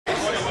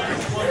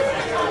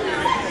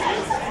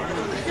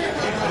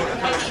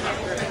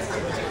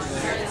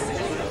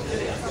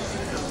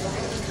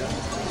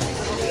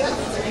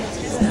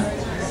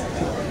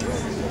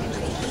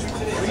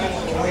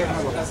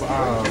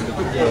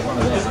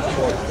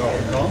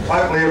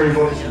Hopefully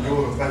everybody's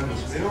enjoyed a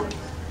fabulous meal.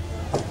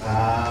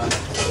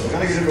 We're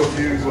going to get into a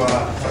few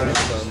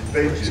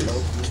features.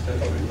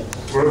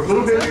 We're a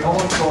little bit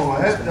behind time. I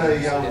had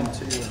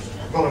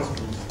got a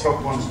top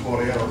one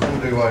spot out. I was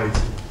going to do a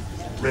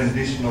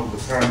rendition of the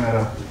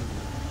Parramatta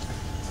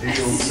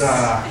Eagles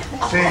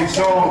team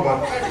song, but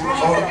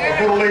I've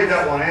got to leave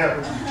that one out,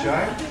 which is a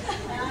shame.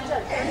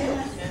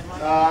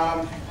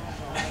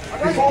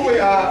 Before we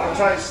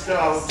taste the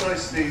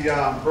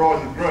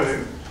bride and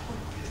groom,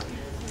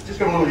 just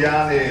got a little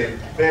yarn there.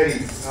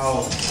 Betty,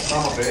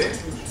 mama bear,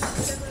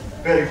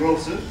 Betty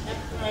Wilson,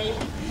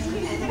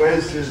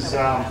 Wes's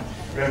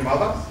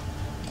grandmother.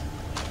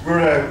 We were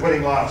at her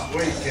wedding last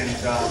week, and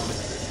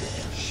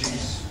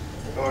she's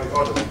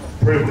either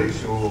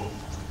privileged or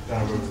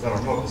done a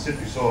not to sit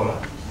beside her.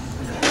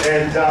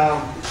 And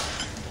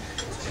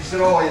she said,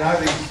 "Oh, you know,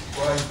 these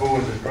Wayne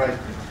boys are great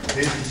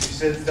kids." And she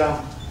said,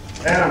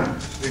 "Adam,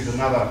 who's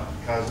another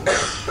cousin,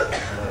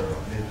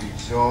 nephew,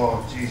 said,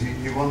 oh, geez,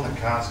 you won the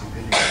casting,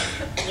 didn't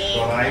you?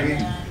 Got Amy."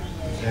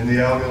 And the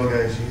old girl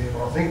goes, "Yeah,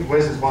 well, I think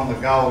Wes has won the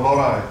gold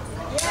lotto."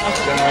 So,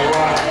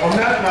 on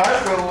that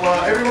note,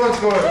 well, everyone's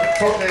got to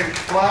top their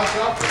glass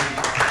up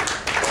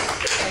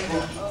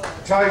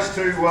and toast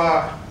to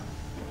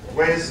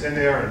Wes and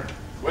Erin.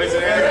 Wes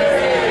and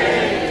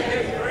Erin!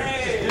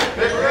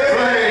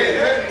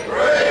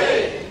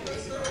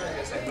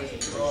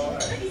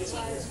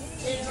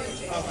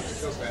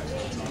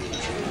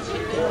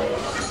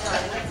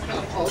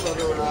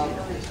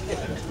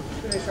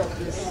 Finish off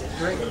this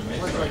drink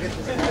once I get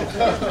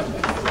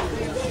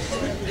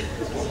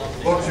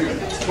What you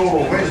call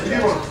Wes? Do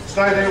you want to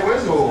stay there,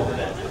 Wes, or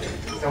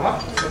come up?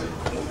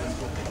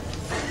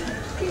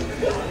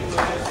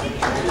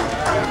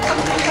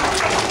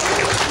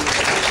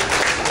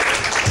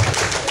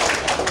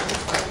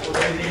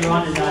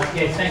 Everyone, and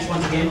yeah, thanks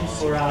once again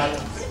for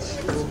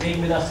being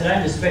with us today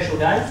on this special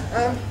day.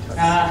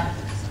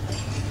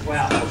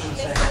 Wow, what can I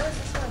say?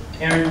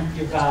 Erin,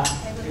 you've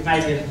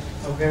made me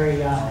a very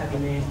happy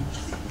man.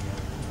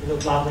 You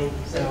look lovely,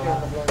 so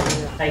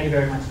thank you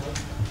very much.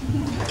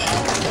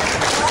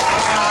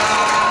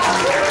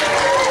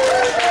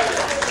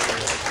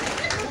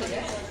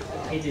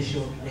 He just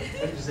short,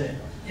 what is it?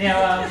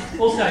 Now,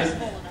 also,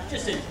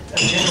 just a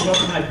general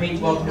welcome, I know Pete's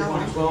welcome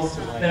everyone as well,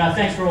 but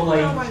thanks for all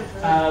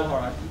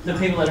the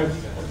people that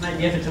have made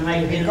the effort to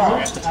make it here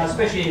tonight,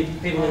 especially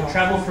people that have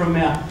travelled from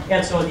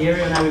outside the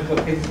area. I know we've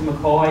got people from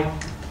Mackay,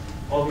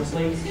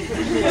 obviously,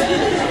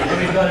 and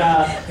we've got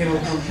people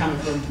coming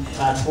from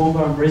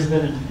Toowoomba and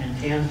Brisbane and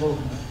Townsville,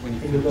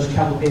 and we've got a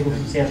couple of people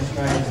from South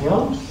Australia as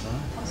well.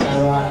 So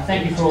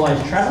thank you for all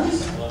those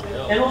travels.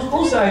 And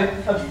also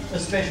a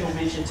special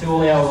mention to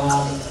all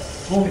our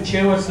more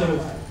mature sort of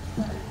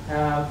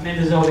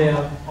members of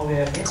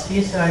our guests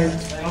here. So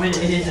I mean,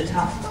 it is a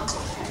tough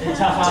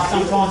ask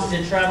sometimes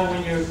to travel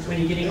when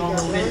you're getting on a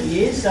little bit in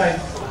years. So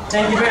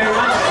thank you very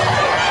much.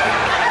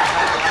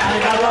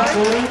 And I love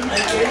Gordon.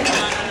 Thank you.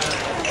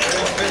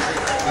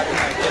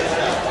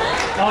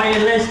 Oh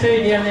yeah, Les too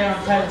down there on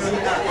table 6.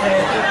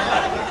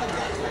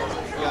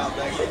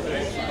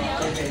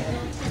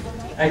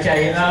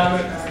 Okay.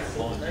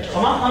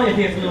 I'm only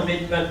here for a little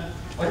bit, but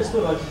I just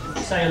thought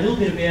I'd say a little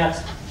bit about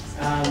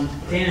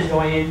Dan and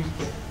Diane,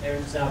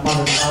 Erin's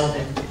mother and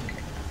father.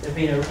 They've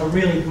been a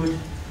really good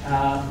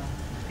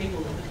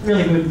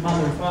really good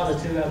mother and father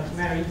to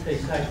marry into.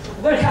 So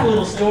I've got a couple of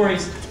little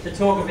stories to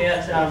talk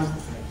about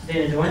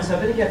Dan and Diane. So I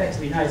better go back to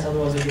my notes,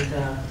 otherwise I'll get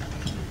a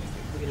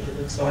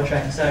bit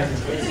sidetracked. So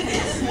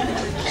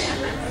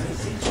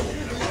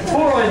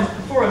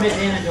before I met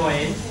Dan and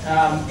Diane,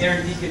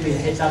 Erin did give me a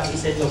heads up. She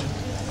said, "Look,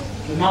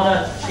 the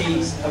mother,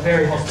 she's a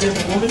very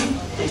hospitable woman.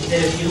 She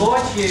said if she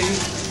likes you,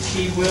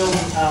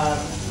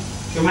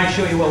 she'll make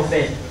sure you're well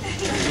fed."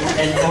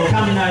 And I'll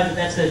come to know that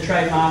that's a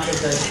trademark of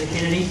the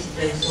Kennedys.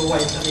 There's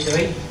always something to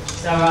eat.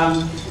 So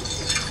I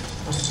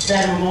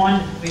sat in my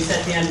mind, we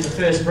sat down to the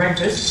first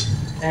breakfast,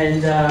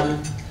 and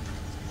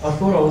I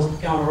thought I was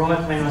going all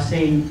right when I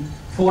seen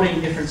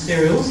 14 different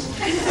cereals.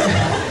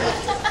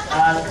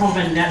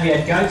 Complimenting that we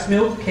had goat's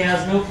milk,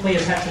 cow's milk,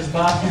 Cleopatra's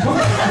bath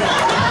milk.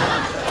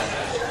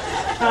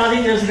 I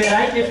think there was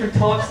about 8 different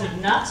types of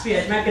nuts. We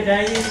had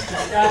macadamias,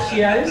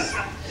 pistachios.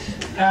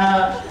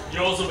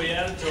 Yours will be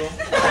added to them.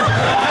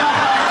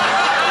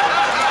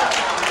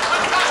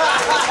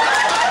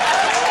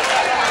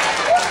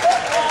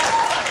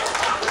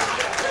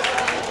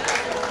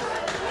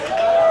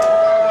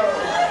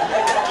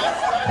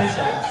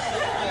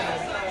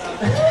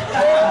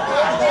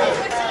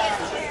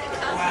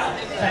 Wow.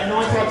 So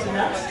 9 types of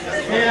nuts.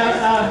 Now,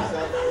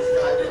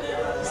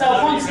 so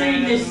upon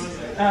seeing this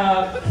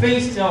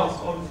feast, I've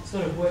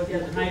sort of worked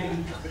out that maybe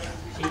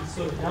she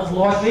sort of does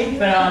like me,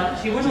 but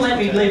she wouldn't let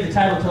me leave the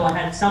table until I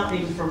had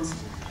something from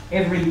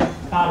every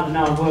part of the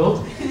known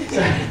world.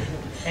 So,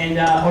 and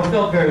I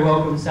felt very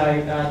welcome. So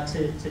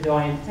to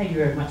Diane, thank you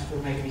very much for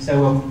making me so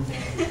welcome.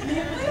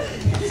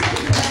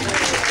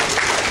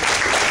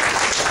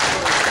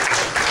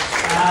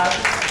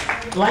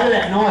 Later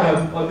that night,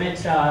 I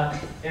met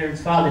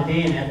Erin's father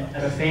Dan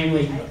at a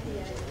family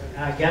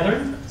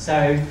gathering.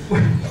 So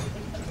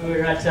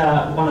we're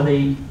at one of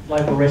the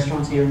local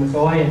restaurants here in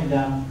Mackay,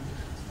 and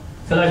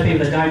for those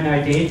people that don't know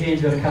Dan,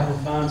 Dan's got a couple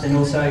of farms, and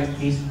also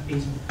he's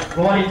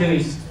right into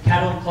his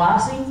cattle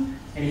classing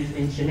and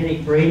his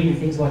genetic breeding and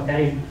things like that.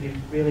 He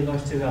really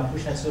likes to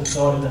push that sort of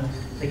side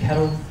of the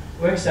cattle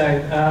work. So,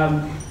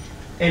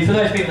 and for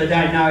those people that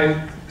don't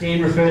know,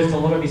 Dan refers to a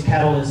lot of his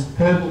cattle as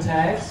purple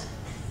tags,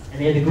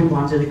 and they're the good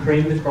ones, they're the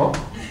cream of the crop.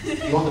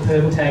 You want the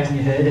purple tags in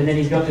your herd, and then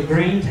he's got the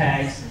green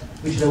tags,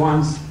 which are the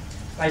ones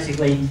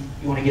basically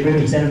you want to get rid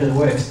of. He sent them to the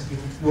works.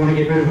 You want to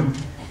get rid of them.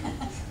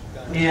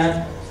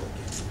 Now,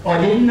 I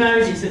didn't know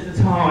this at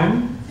the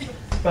time,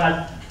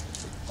 but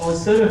I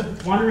was sort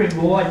of wondering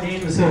why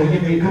Dan was sort of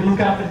giving me a good look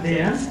up and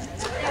down.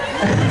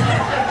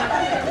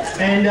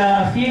 And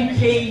a few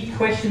key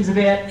questions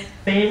about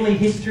family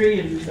history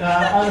and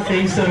other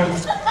things sort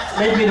of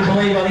led me to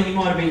believe I think he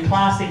might have been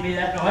classing me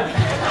that night.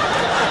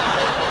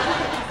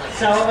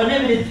 So I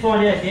never did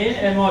find out, Dan,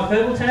 am I a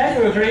purple tag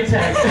or a green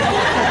tag?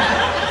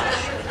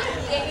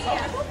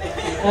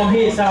 Well, I'm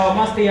here, so I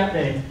must be up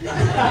there.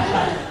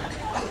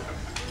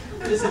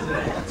 This is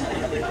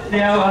it.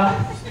 Now,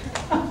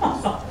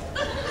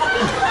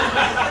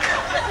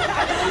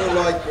 You're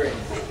light green.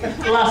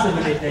 last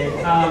little bit there.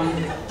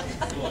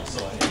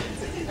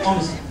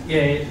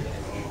 Yeah,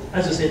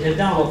 as I said, they've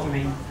done a lot for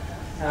me.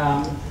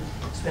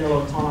 Spent a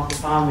lot of time up the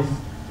farm with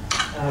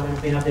when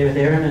I've been up there with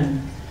Erin,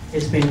 and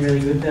it's been really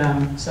good.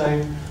 So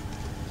you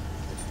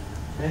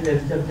know,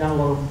 they've done a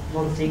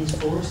lot of things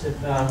for us.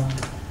 They've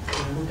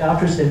looked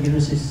after us. They've given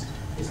us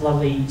this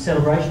lovely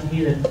celebration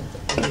here that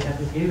we have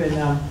with you. And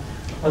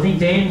I think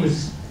Dan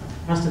must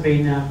have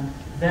been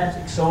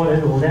that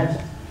excited or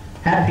that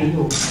happy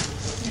or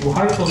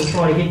hopeful to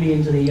try to get me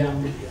into the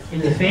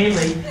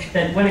family,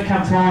 that when it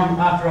comes time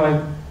after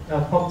I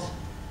popped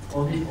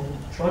or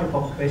tried to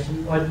pop the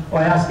question,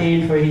 I asked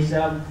Dan for his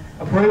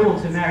approval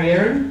to marry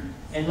Erin,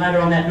 and later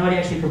on that night he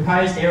actually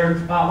proposed to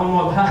Erin on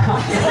my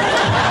behalf.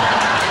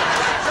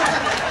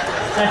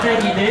 So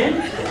thank you, Dan.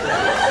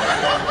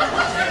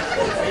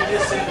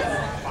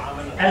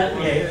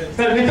 Yeah,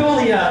 but with all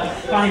the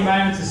funny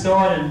moments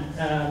aside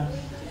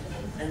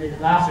and the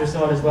laughter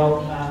aside as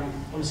well,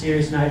 on a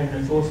serious note and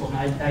a thoughtful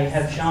note, they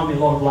have shown me a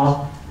lot of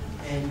love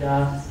and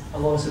a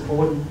lot of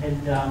support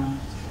and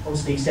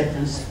obviously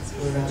acceptance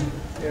for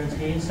Erin's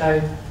hand.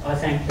 So I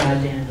thank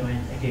Dan and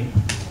Diane. Thank you.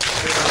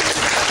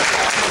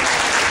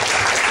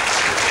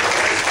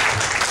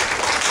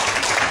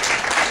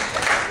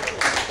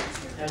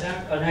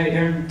 I know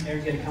Erin's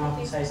going to come up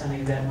and say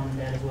something about Mum and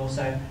Dad as well.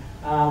 So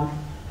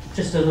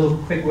just a little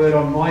quick word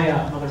on my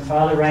mother and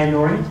father, Ray and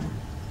Noreen.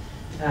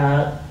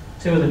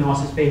 Two of the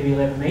nicest people you'll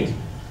ever meet.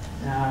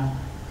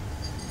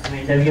 I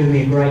mean, they've given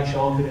me a great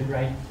childhood, a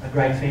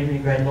great family, a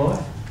great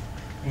life,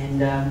 and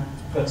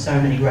got so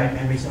many great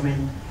memories. I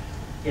mean,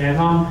 you know,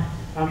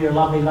 Mum, you're a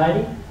lovely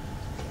lady.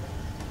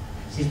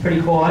 She's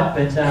pretty quiet,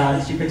 but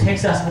she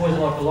protects us boys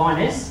like a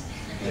lioness.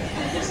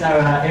 So,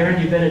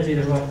 Erin, you better do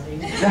the right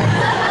thing.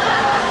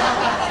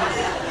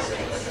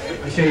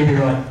 I'm sure you'll be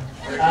right.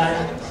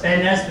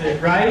 And as for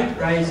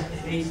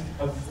he's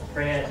a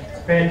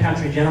proud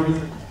country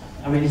gentleman.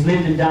 I mean, he's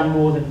lived and done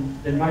more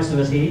than most of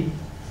us here,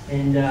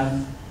 and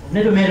I've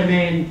never met a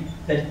man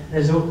that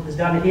has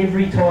done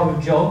every type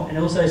of job and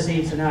also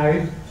seems to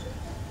know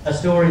a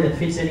story that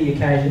fits any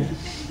occasion.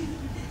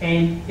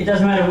 And it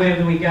doesn't matter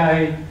whether we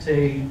go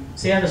to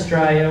South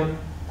Australia,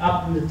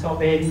 up in the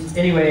top end,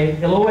 anywhere,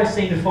 he'll always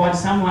seem to find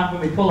someone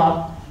when we pull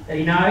up that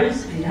he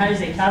knows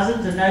their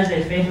cousins and knows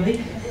their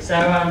family. So,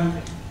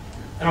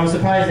 and I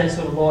suppose that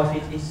sort of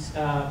life is,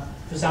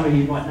 for some of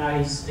you might know,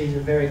 he's a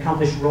very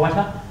accomplished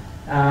writer.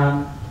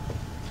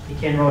 He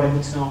can write a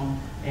good song,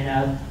 and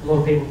a lot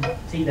of people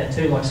think that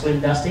too, like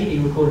Slim Dusty. He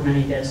recorded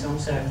many Dad's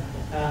songs, so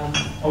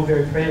I'm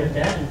very proud of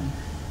that. And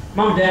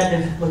Mum and Dad,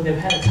 they've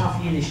had a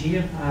tough year this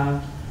year.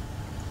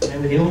 You know,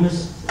 with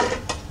illness,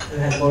 they've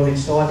had a lot of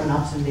excitement,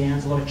 ups and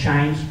downs, a lot of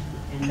change,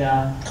 and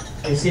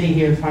they're sitting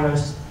here in front of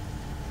us,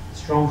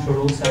 strong through it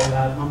all. So,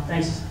 Mum,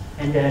 thanks,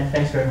 and Dad,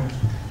 thanks very much.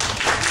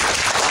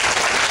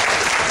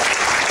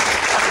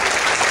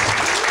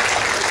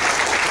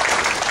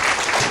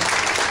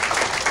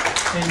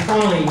 And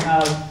finally,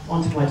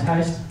 onto my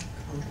toast,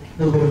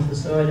 a little bit off the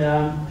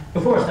side.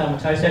 Before I start my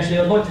toast, actually,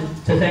 I'd like to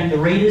thank the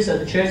readers at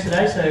the church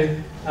today. So,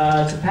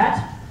 to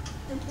Pat,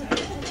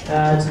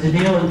 to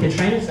Danielle and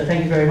Katrina, so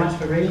thank you very much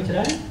for reading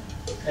today.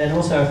 And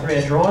also for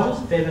our drivers,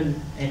 Bevan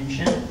and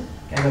Shannon,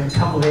 gave up a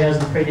couple of hours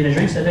of pre-dinner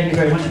drinks, so thank you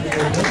very much for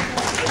doing that.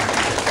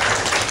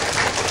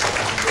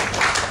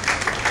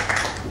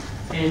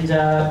 And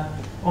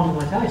onto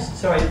my toast.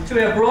 Sorry,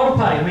 to our bridal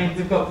party. I mean,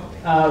 we've got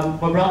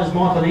my brothers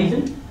Michael and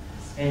Ethan.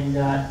 And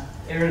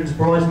Erin's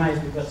bridesmaids,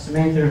 we've got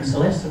Samantha and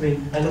Celeste. I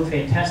mean, they look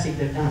fantastic.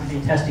 They've done a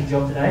fantastic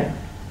job today,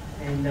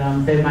 and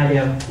they've made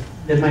our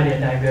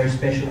day very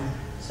special.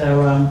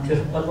 So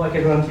I'd like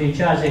everyone to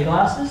charge their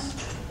glasses.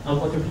 I'd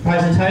like to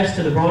propose a toast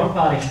to the bridal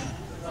party. To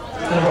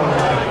the bridal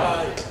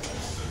party.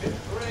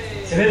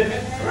 Hip hip.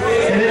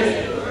 Hip hip.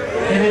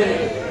 Hip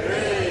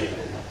hip.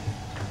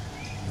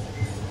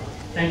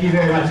 Thank you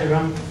very much,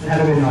 everyone. And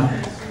have a good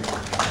night.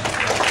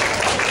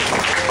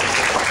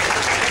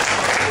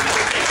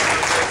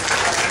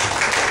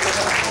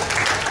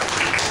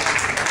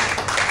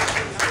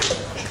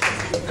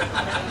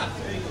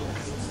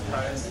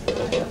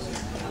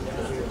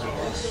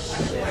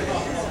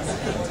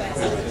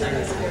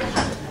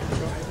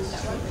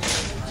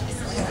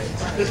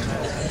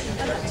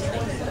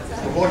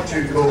 I'd like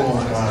to call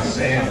on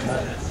Sam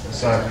to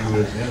say a few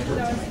words now.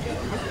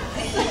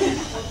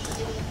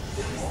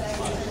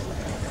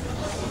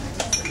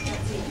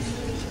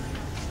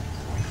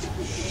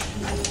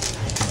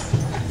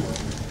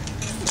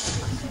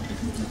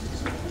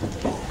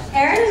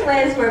 Erin and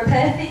Wes were a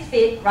perfect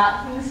fit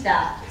right from the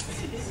start.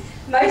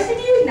 Most of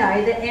you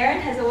know that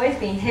Erin has always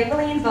been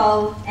heavily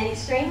involved and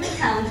extremely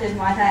talented,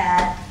 might I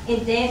add,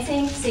 in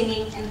dancing,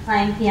 singing and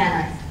playing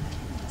piano.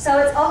 So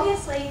it's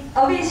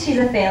obvious she's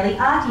a fairly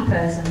arty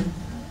person.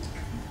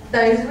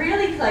 Those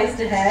really close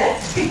to her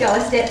could go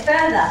a step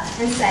further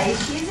and say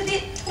she's a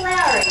bit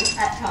flowery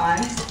at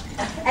times,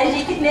 as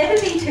you could never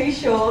be too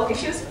sure if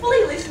she was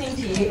fully listening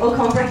to you or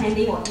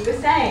comprehending what you were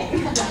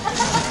saying.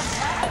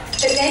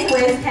 But then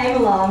Wes came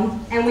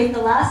along, and with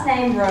the last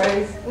name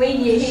Rose, we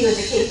knew he was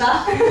a keeper.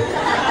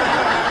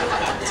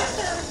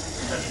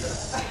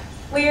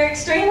 We are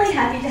extremely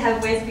happy to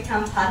have Wes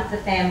become part of the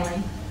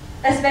family,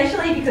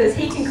 especially because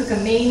he can cook a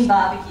mean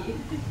barbecue.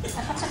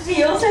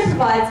 He also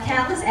provides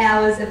countless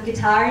hours of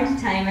guitar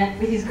entertainment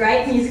with his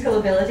great musical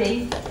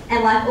abilities,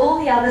 and like all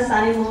the other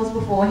son-in-laws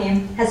before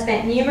him, has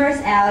spent numerous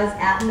hours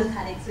out in the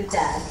paddocks with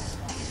Dad.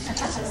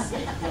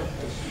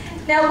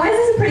 Now, Wes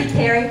is a pretty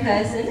caring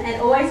person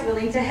and always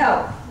willing to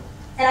help,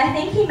 and I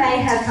think he may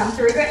have come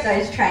to regret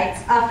those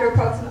traits after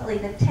approximately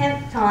the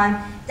 10th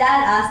time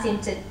Dad asked him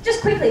to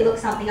just quickly look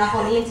something up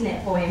on the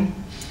internet for him.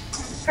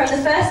 From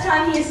the first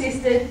time he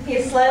assisted, he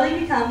has slowly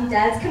become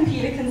Dad's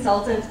computer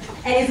consultant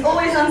and is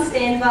always on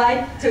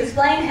standby to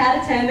explain how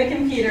to turn the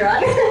computer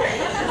on.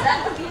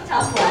 That would be a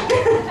tough one.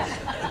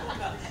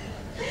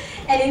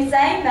 And in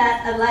saying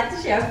that, I'd like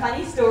to share a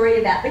funny story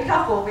about the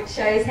couple which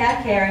shows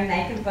how caring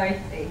they can both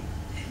be.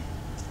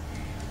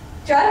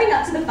 Driving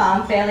up to the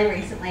farm fairly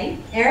recently,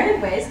 Erin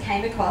and Wes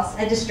came across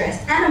a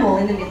distressed animal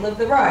in the middle of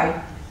the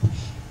road.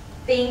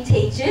 Being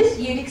teachers,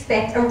 you'd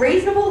expect a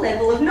reasonable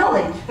level of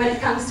knowledge when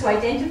it comes to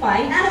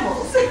identifying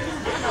animals.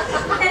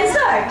 And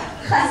so,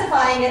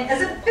 classifying it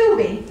as a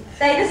bilby,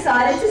 they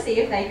decided to see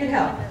if they could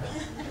help.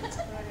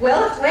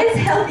 Well, Wes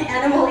held the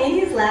animal in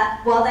his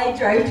lap while they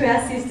drove to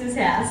our sister's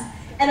house,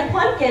 and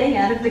upon getting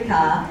out of the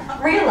car,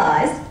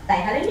 realised they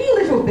had a new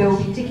little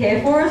bilby to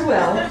care for as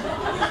well.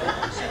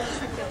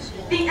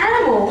 The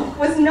animal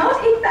was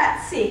not in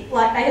fact sick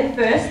like they had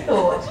first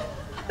thought,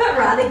 but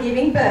rather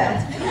giving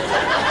birth.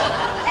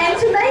 And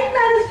to make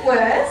matters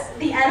worse,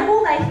 the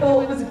animal they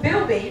thought was a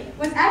bilby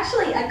was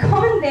actually a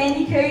common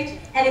bandicoot,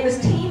 and it was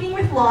teeming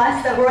with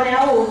lice that were an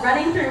owl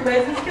running through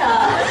Wes's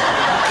car.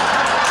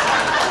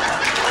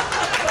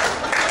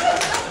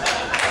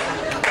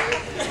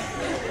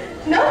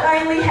 Not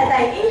only had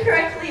they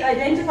incorrectly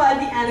identified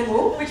the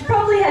animal, which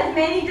probably had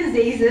many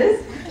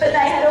diseases, but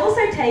they had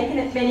also taken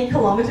it many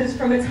kilometres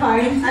from its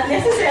home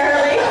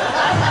unnecessarily,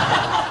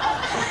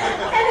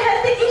 and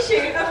had the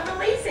issue of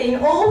releasing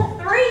all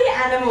 3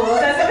 animals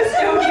as it was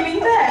still giving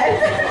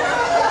birth.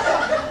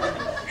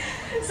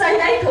 So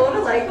they called a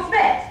local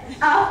vet,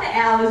 after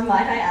hours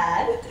might I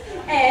add,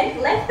 and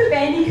left the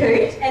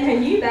bandicoot and her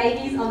new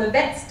babies on the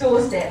vet's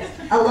doorstep,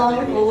 along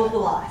with all of the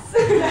lice.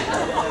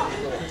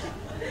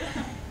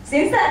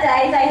 Since that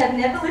day, they have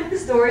never lived the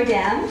story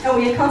down, and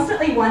we are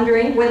constantly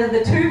wondering whether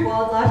the 2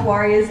 wildlife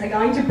warriors are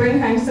going to bring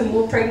home some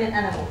more pregnant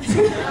animals.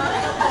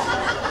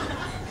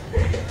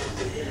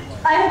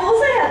 I have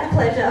also had the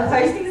pleasure of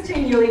hosting the 2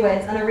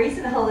 newlyweds on a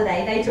recent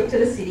holiday they took to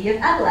the city of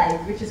Adelaide,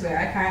 which is where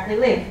I currently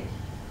live.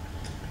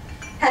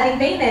 Having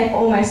been there for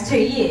almost 2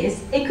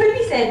 years, it could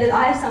be said that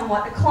I have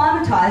somewhat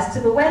acclimatised to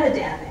the weather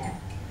down there,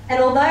 and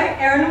although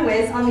Erin and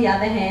Wes, on the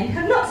other hand,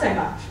 have not so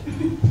much.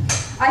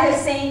 I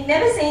have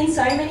never seen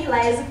so many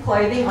layers of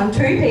clothing on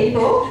 2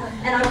 people,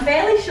 and I'm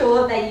fairly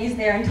sure they use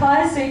their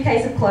entire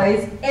suitcase of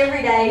clothes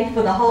every day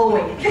for the whole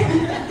week.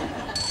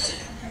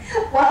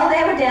 While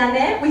they were down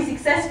there, we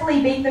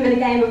successfully beat them in a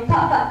game of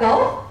putt-putt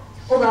golf,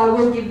 although I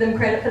will give them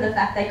credit for the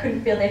fact they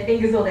couldn't feel their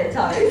fingers or their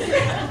toes.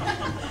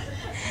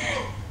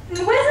 Wes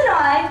and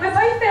I, we're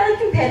both fairly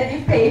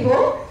competitive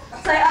people,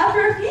 so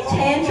after a few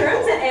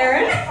tantrums at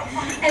Erin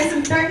and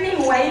some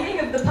threatening waving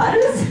of the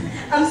putters,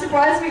 I'm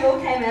surprised we all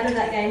came out of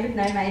that game with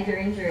no major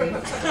injuries.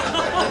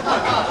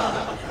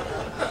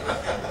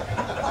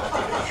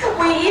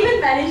 We even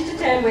managed to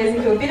turn Wes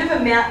into a bit of a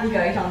mountain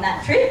goat on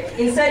that trip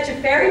in search of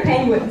fairy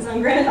penguins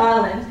on Granite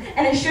Island,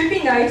 and it should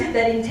be noted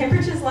that in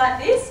temperatures like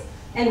this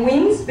and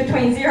winds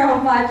between 0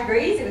 and 5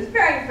 degrees, it was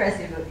very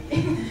impressive of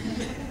you.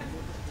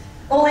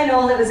 All in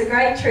all, it was a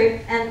great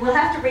trip, and we'll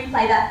have to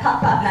replay that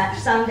putt-putt match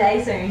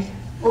someday soon,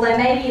 although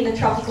maybe in the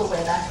tropical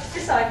weather,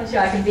 just so I can show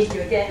I can beat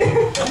you again.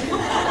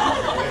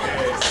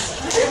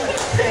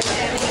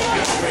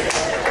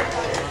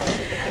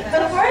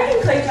 Before I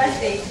conclude my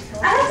speech,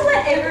 I have to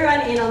let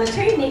everyone in on the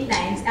two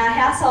nicknames our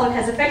household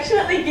has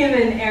affectionately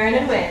given Erin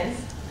and Wes.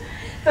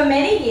 For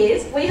many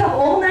years, we have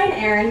all known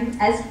Erin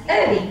as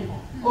Irby,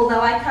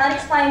 although I can't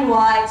explain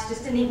why, it's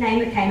just a nickname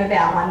that came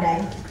about one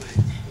day.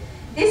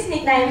 This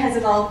nickname has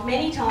evolved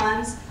many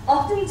times,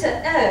 often to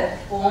Herb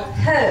or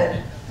Herb.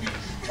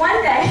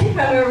 One day,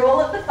 when we were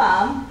all at the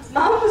farm,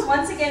 Mum was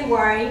once again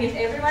worrying if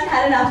everyone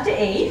had enough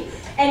to eat,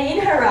 and in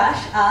her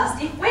rush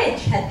asked if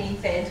Wedge had been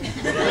fed.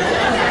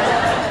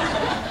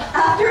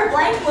 After a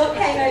blank look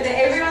came over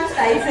everyone's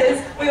faces,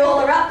 we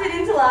all erupted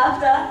into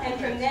laughter, and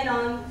from then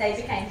on, they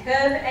became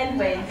Herb and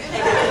Wedge.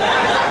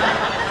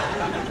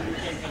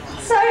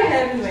 So,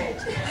 Herb and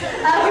Wedge,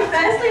 we'd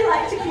firstly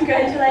like to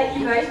congratulate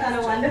you both on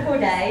a wonderful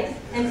day,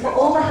 and for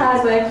all the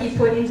hard work you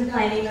put into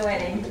planning the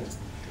wedding.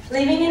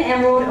 Living in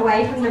Emerald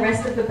away from the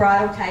rest of the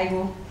bridal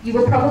table, you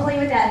were probably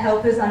without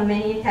helpers on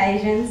many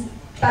occasions,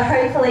 but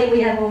hopefully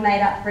we have all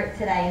made up for it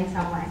today in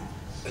some way.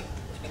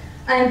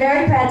 I am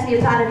very proud to be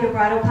a part of your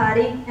bridal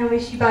party and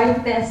wish you both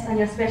the best on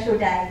your special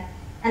day.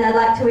 And I'd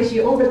like to wish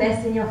you all the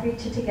best in your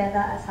future together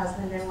as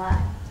husband and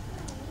wife.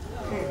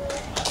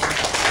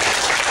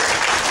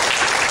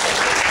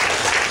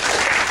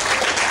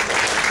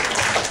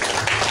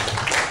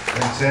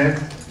 Thanks,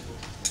 Sam.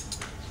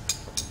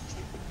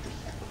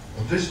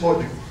 I'd just like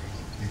to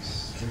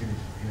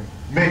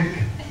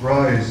Mick,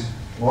 Rose,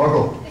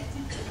 Michael.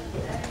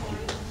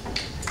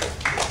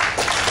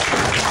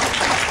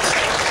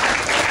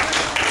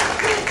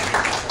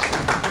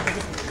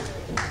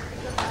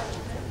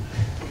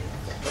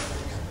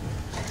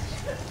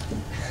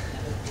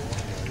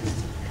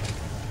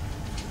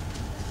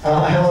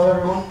 Hello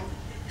everyone,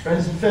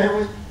 friends and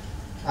family.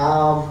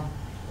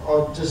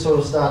 I'll just sort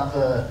of start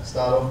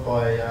off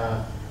by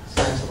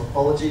saying some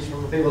apologies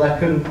from the people that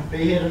couldn't be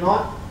here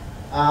tonight.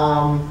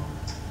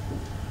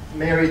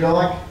 Mary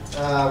Dyke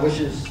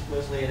wishes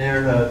Leslie and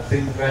Erin a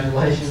big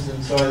congratulations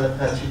and sorry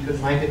that she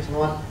couldn't make it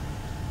tonight.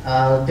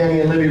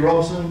 Danny and Libby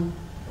Robson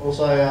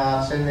also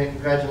send their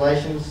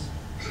congratulations,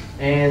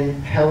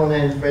 and Helen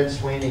and Fred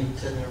Sweeney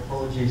send their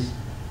apologies.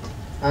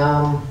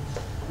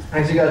 I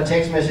actually got a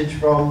text message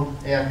from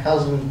our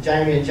cousin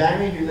Jamie and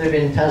Jamie, who live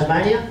in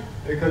Tasmania,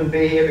 who couldn't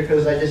be here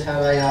because they just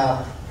had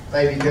a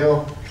baby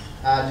girl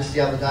just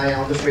the other day.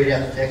 I'll just read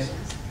out the text.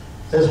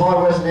 It says, "Hi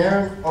Wes and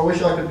Erin, I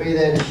wish I could be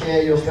there to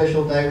share your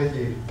special day with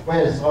you.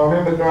 Wes, I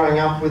remember growing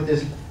up with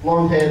this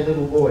blonde-haired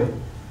little boy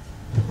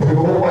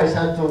who always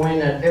had to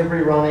win at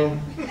every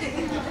running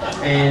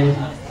and,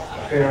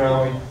 where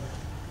are we?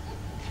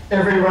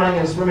 Every running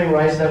and swimming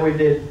race that we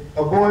did.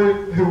 A boy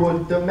who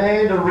would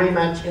demand a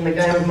rematch in the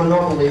game of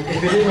Monopoly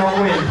if he did not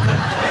win.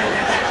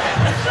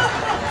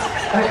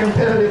 A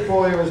competitive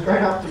boy who has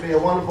grown up to be a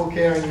wonderful,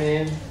 caring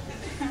man.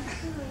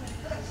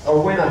 A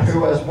winner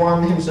who has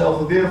won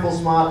himself a beautiful,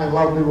 smart and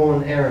lovely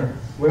woman, Erin.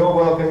 We all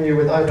welcome you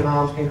with open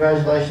arms.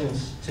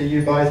 Congratulations to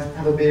you both.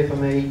 Have a beer for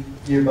me,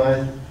 you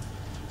both.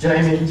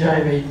 Jamie and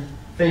Jamie,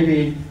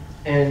 Phoebe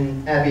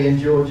and Abby and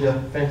Georgia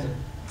Fenton."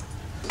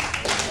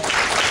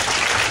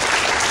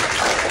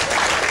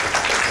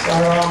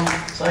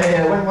 So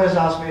yeah, when Wes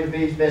asked me to be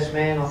his best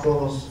man, I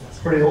thought it was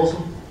pretty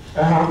awesome.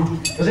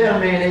 Because out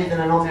of me and Ethan,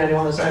 and I'm the only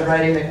one that's over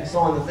 18 that can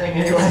sign the thing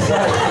anyway, so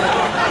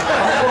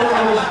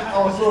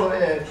I was sort of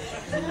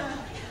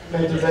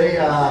meant to be.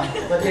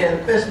 But yeah,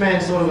 the best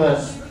man's sort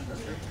of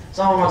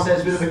someone once said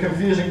it's a bit of a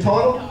confusing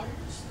title.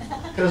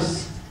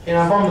 Because, you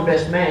know, if I'm the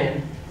best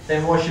man,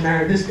 then why should you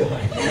marry this guy?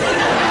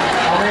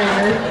 I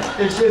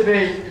mean, it should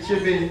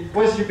be,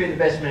 Wes should be the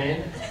best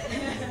man,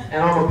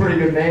 and I'm a pretty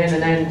good man,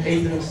 and then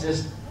Ethan's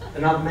just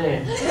another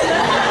man.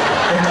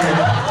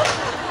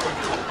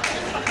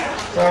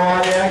 So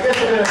yeah, I guess I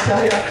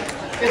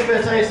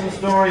better tell you some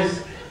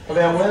stories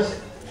about Wes.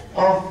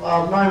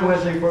 I've known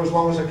Wesley for as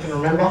long as I can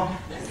remember,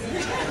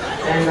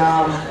 and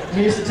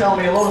he used to tell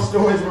me a lot of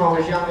stories when I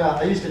was younger.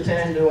 I used to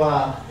tend to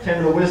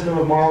the wisdom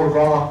of my older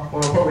brother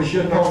when I probably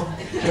shouldn't have.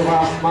 Should have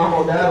asked mum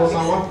or dad or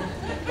someone.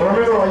 But I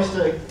remember I used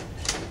to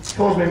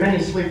cause me many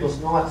sleepless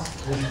nights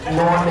and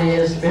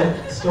nightmares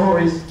about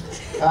stories.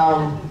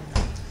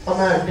 I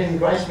know in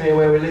Bridesmaid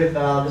where we live,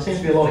 there seems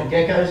to be a lot of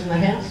geckos in the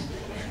house,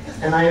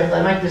 and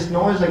they make this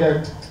noise. They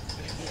go,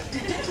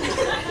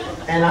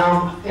 and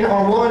you know,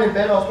 I'm lying in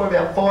bed. I was probably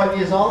about 5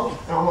 years old,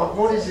 and I'm like,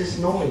 what is this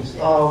noise?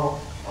 Oh,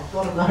 I've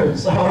got to know.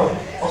 So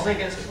I was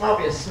thinking it might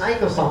be a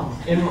snake or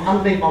something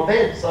underneath my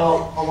bed.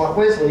 So I'm like,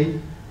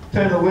 Wesley,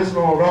 turned to the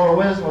whistle on my brother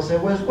Wes, and I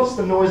said, Wes, what's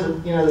the noise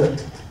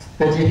that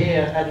that you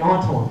hear at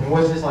night time? And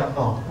Wesley's like,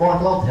 oh,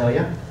 Michael, I'll tell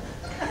you.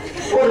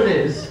 What it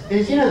is,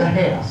 you know the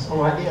house. I'm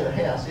like, yeah, the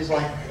house. He's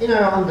like, you know,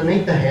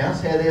 underneath the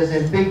house, how there's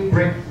them big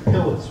brick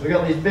pillars. We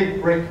got these big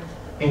brick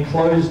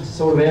enclosed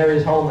sort of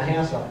areas holding the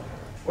house up.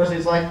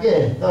 Wesley's like,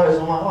 yeah, those.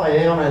 I'm like, oh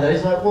yeah, I know that.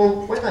 He's like,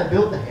 well, when they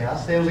built the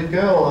house, there was a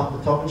girl up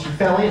the top and she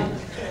fell in,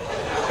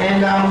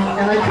 and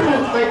they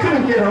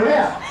couldn't get her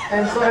out,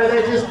 and so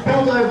they just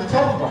built over the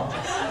top of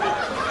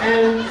her,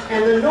 and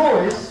the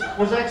noise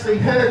was actually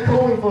her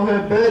calling for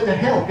her bird to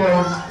help,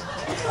 going.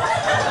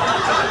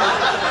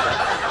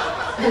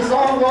 And so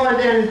I'm lying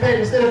down in bed,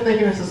 instead of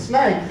thinking it's a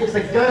snake, it's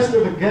the ghost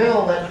of a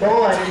girl that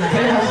died in the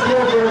house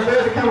still for a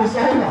bird to come and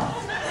save her.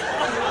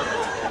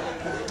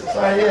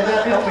 So yeah,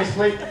 that helped me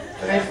sleep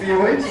the next few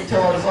weeks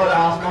until I decided to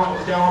ask Mum what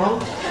was going on.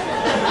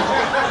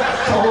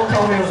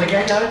 Told me it was a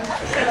gecko.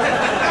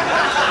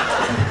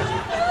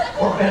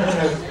 What better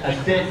than a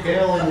dead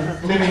girl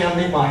and living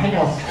underneath my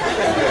house?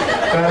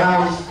 But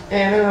yeah, and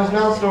then there was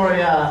another story,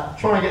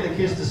 trying to get the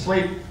kids to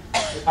sleep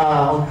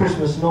on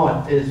Christmas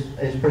night is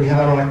pretty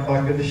hard,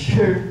 I could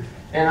assure.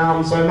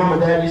 And so Mum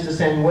and Dad used to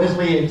send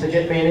Wesley in to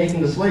get me and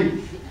Egan to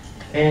sleep.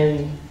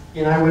 And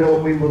you know, we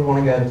wouldn't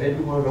want to go to bed,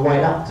 we wanted to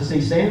wait up to see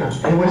Santa.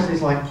 And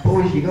Wesley's like,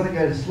 boys, you got to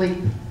go to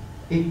sleep.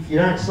 If you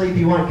don't sleep,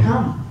 he won't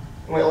come.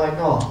 And we're like,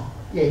 oh,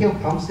 yeah, he'll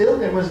come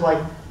still. And Wesley's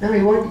like, no,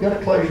 he won't, you got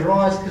to close your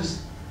eyes, because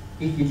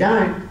if you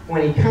don't,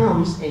 when he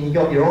comes and you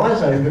got your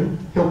eyes open,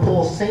 he'll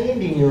pour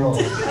sand in your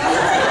eyes.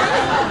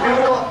 And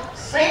we're like,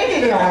 sand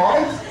in our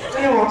eyes? We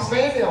didn't want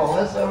sand in our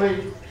eyes, so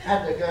we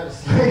had to go to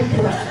sleep.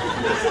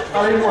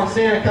 I didn't want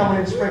Santa coming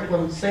and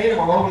sprinkling sand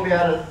on, I wouldn't be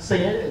able to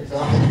see anything. So.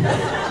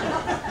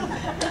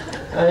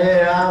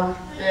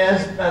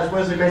 As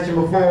Wesley mentioned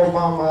before,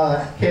 Mum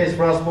cares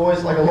for us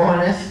boys like a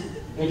lioness.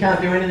 You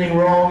can't do anything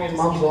wrong in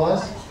Mum's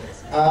eyes.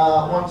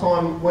 One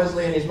time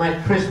Wesley and his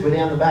mate Chris were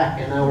down the back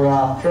and they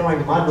were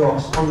throwing mud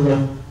rocks onto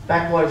the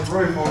back bloke's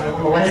roof,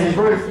 on the lady's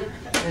roof.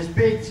 And this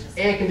big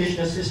air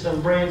conditioner system,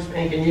 brand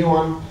spanking new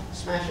one,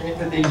 smashing it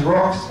with these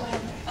rocks.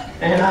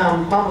 And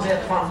Mum was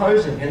out the front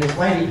hosing and this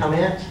lady come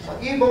out, she's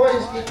like, you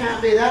boys, you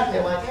can't do that.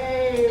 They're like,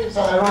 hey,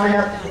 so they run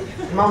out.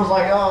 And Mum's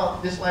like, oh,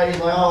 this lady's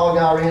like, oh, I'll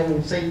go around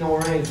and see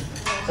Noreen.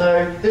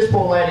 So this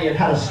poor lady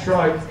had a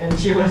stroke and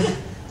she couldn't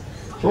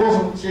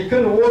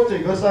walk too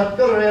good, so I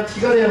got her out, she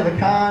got out of the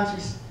car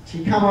and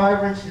she come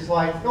over and she's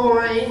like,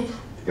 Noreen,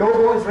 your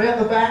boys are out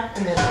the back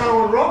and they're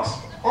throwing rocks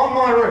on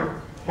my roof.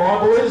 My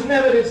boys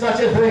never did such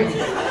a thing.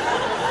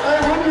 They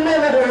would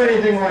never do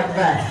anything like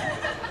that.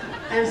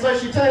 And so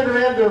she turned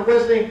around to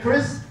Wesley and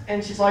Chris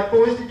and she's like,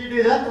 boys, did you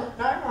do that?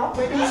 No,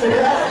 we didn't do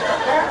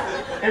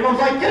that. And Mum's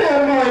like, get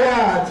out of my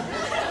yard.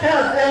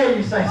 How dare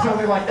you say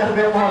something like that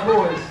about my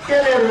boys?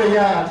 Get out of the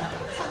yard.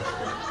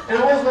 And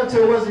it wasn't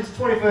until Wesley's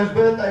 21st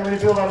birthday when he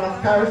built up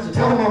enough courage to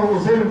tell Mum it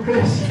was him and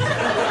Chris.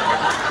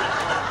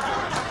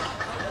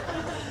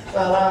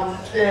 But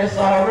yeah,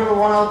 so I remember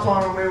one other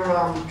time when we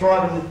were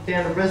driving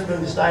down to Brisbane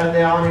to stay with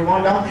our Auntie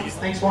Wanda.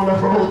 Thanks Wanda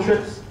for all the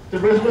trips to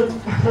Brisbane.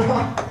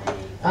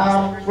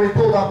 We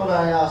pulled up at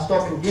a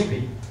stop in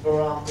Gympie.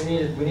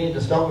 We needed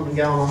to stop, we've been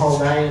going the whole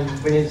day and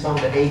we needed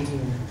something to eat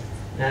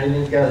and we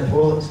needed to go to the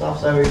toilet and stuff,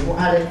 so we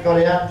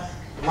got out.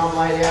 Mum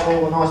laid out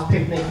all the nice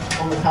picnic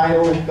on the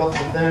table, got the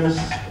thermos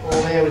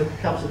all there with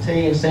cups of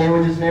tea and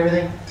sandwiches and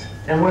everything,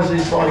 and Wesley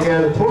decided to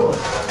go to the toilet.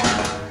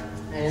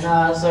 And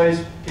so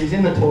he's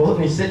in the toilet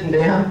and he's sitting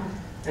down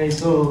and he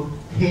sort of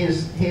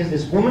hears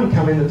this woman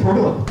come in the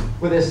toilet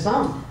with her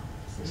son.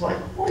 He's like,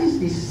 what is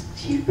this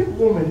stupid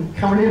woman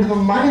coming into the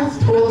male's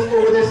toilet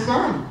for with her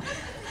son?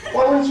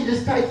 Why wouldn't she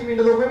just take him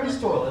into the women's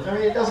toilet? I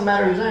mean, it doesn't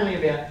matter, he's only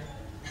about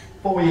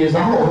 4 years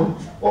old.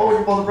 Why would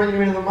you bother bringing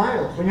him into the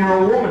male? When you're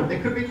a woman, there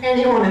could be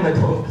anyone in the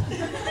toilet.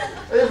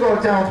 This is what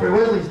I'm telling through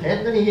Wesley's head,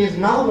 and then he hears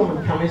another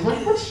woman come. He's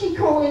like, what's she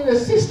calling her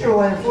sister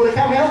or for to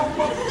come help?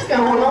 What's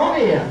going on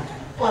here?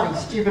 Bloody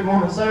stupid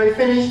woman. So he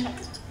finished,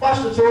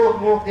 flushed the toilet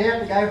and walked out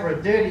and gave her a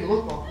dirty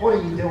look like, what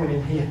are you doing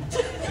in here?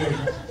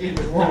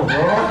 Stupid woman,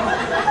 alright?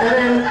 And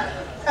then,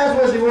 as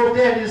Wesley walked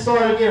out, he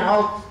decided,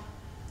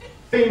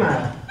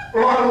 female,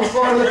 right on the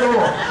side of the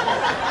door.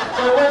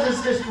 So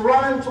Wesley's just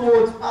running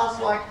towards us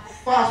like,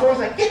 fast forward,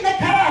 like, get in the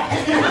car,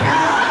 get in the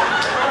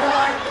car. And we're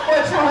like,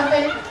 we're trying to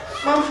think.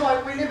 Mum's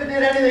like, we never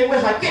did anything.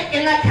 We're like, get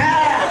in the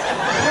car.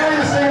 Throwing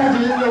the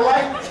sandwiches in the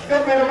lake.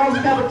 Got me to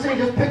Mum's cup of tea,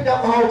 just picked up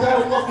the whole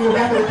table, locked in the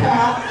back of the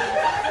car.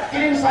 He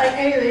didn't say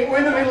anything. We're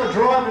in the middle of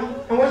driving.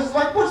 And we're just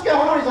like, what's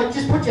going on? He's like,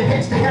 just put your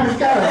heads down and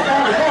go.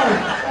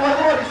 I'm like,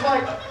 what? He's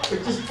like, we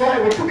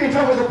could be in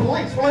trouble with the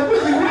police. We're like,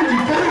 Wesley, what did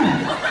you do?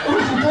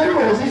 What did you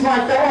do with us? He's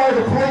like, don't worry,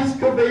 the police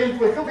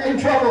we could be in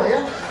trouble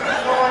here.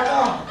 I'm like,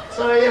 oh.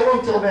 So yeah, we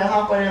went till about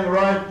halfway down the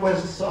road.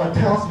 Wes tells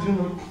us in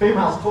the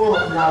female's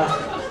toilet and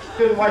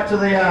couldn't wait till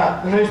the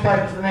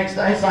newspapers the next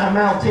day saying a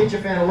male teacher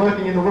found her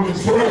lurking in the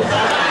women's toilet.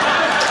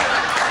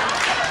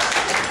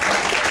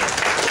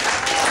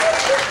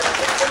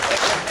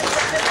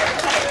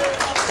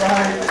 So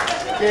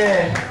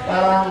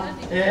yeah,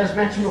 as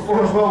mentioned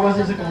before as well, Wes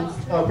is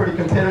a pretty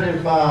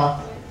competitive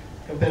fella.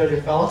 Remember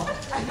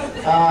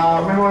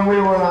when we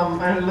were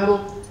only little,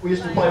 we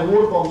used to play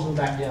water bombs in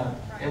the backyard.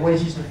 And we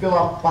used to fill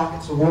up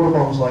buckets of water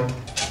bombs, like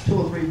 2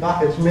 or 3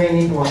 buckets, me and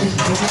Ethan like this.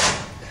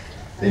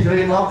 These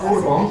really love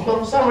water bombs, but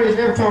for some reason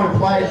every time we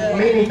played,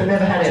 me and Ethan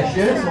never had our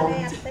shirts on.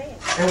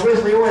 And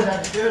Wesley always had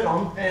a shirt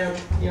on, and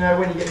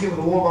when you get hit with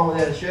a water bomb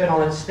without a shirt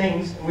on, it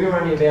stings. And we were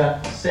only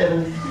about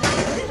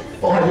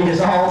 5 years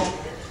old.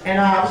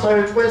 And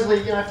so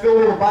Wesley,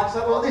 filled all the buckets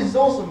up. Well, this is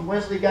awesome.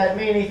 Wesley gave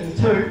me and Ethan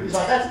 2. He's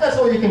like, that's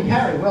all you can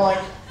carry. We're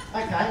like,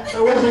 okay.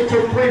 So Wesley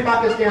took 3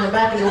 buckets down the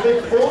back of the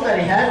big 4 that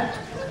he had.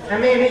 And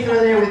me and Egan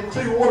were there with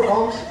 2 water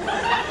bombs.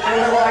 And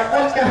we're like,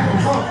 what's going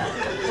on?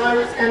 So,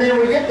 and then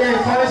we get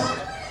down close,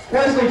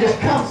 Wesley just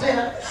comes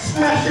out,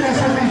 smashing us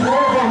with his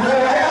water bomb.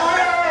 We're like,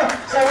 oh!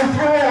 So we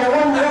threw out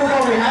one water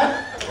bomb we had,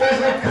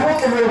 Wesley caught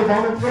the water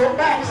bomb and threw it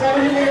back, so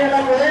we didn't end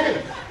up with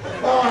any.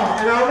 Oh,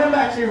 and I remember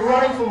actually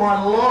running for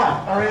my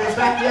life around the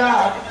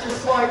backyard,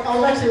 just like, I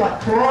was actually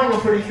like crying, I'm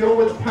pretty sure,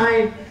 with the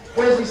pain.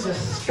 Wesley's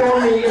just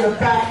shot me in the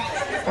back.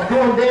 I've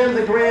gone down to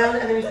the ground,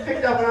 and then he's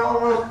picked up another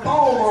one, and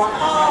oh my,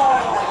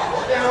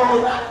 down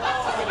all that.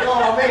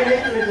 Oh man,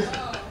 he's just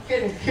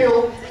getting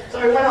killed. So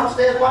he went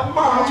upstairs like,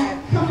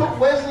 Mum, look what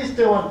Wesley's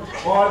doing.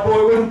 My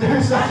boy wouldn't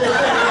do such a thing.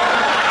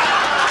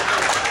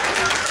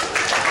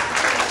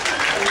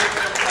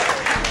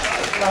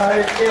 So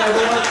yeah,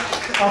 well,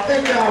 I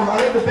think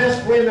the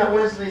best win that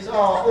Wesley's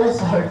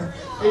also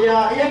he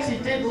actually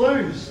did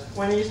lose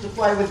when he used to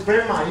play with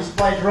Grandma. He used to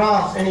play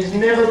drafts, and he's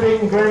never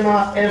beaten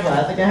Grandma ever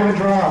at the game of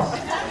drafts.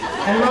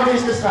 And Mum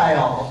used to say,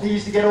 he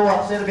used to get all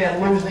upset about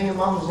losing, and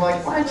Mum was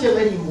like, why don't you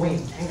let him win?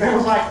 And Grandma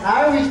was like,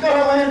 no, he's got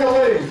to learn to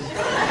lose.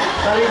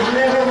 But he's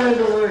never learned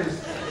to lose.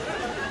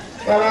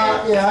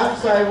 But yeah, I'd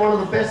say one of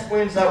the best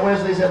wins that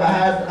Wesley's ever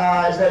had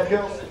is that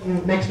girl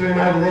sitting next to him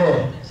over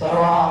there. So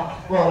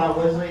well done,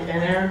 Wesley and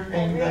Erin,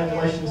 and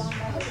congratulations.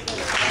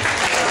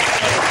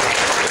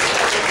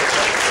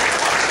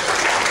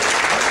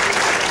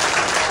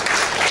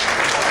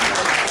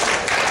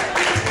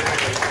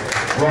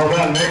 Well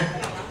done, Nick.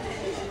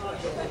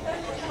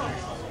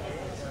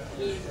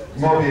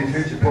 Might be a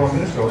future Prime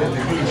Minister, I think.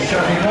 You couldn't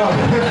shut him up.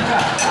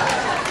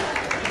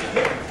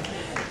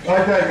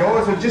 Okay,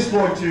 guys, I'd just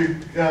like to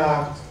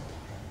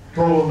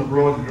call on the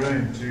bride and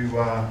groom to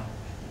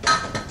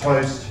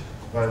toast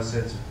both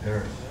sets of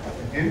parents.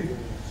 Thank you.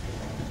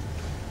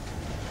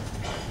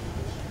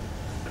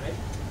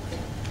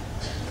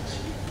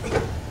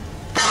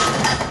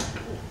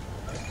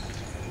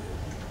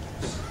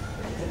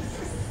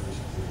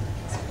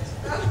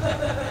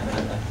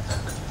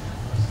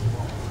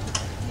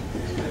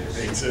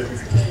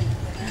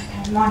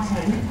 Okay, my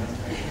turn.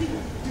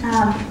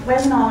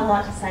 Wes and I would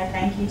like to say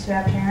thank you to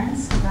our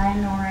parents, Ray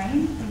and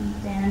Noreen,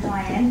 and Dan and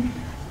Diane.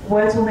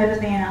 Words will never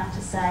be enough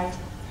to say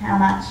how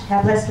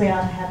blessed we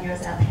are to have you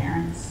as our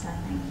parents, so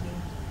thank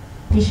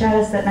you. You showed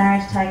us that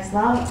marriage takes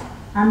love,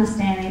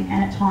 understanding,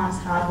 and at times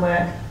hard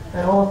work,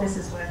 but all of this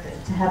is worth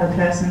it to have a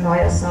person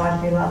by your side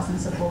who loves and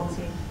supports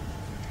you.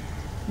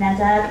 Now,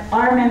 Dad,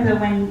 I remember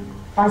when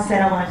I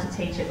said I wanted to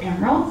teach at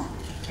Emerald,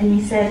 and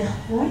you said,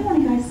 why do you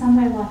want to go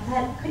somewhere like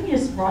that? Couldn't you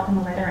just write them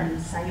a letter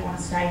and say you want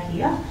to stay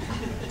here?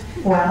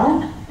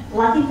 Well,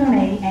 lucky for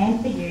me and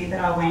for you that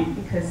I went,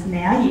 because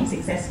now you've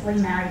successfully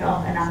married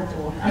off another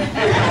daughter.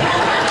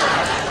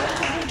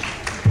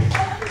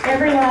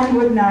 Everyone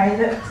would know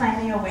that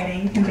planning a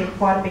wedding can be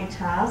quite a big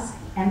task,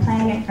 and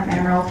planning it from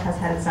Emerald has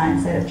had its own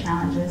set of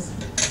challenges.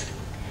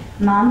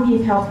 Mum,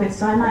 you've helped with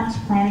so much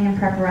planning and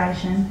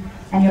preparation,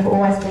 and you've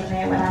always been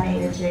there when I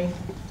needed you.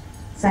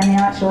 So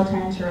now it's your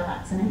turn to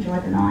relax and enjoy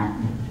the night.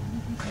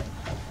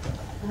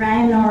 Ray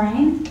and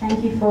Noreen,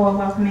 thank you for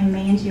welcoming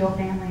me into your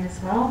family as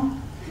well.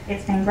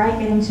 It's been great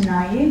getting to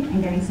know you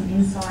and getting some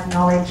inside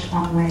knowledge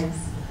on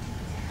Wes.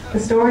 The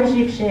stories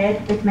you've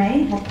shared with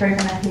me have proven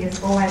that he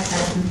has always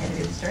had a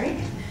competitive streak.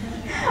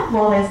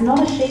 While there's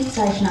not a sheep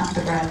station up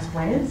the Brad's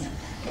Wes,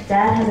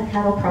 Dad has a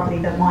cattle property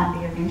that might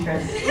be of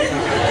interest.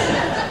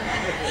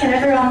 Can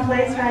everyone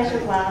please raise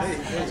your glass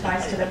and a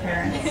toast to the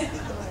parents?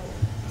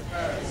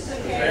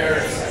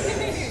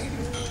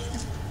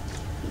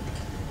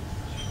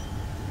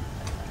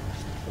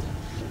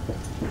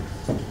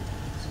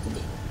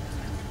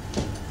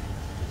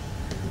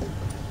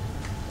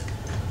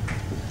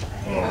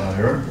 Well done,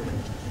 Erin.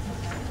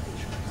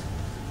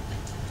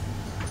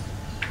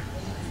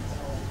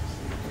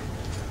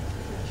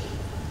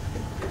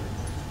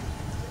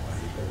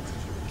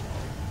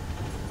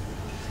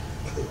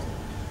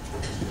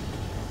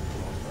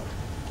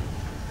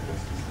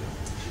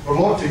 I'd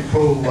like to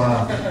call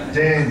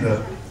Dan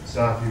to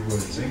say a few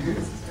words. Thank you.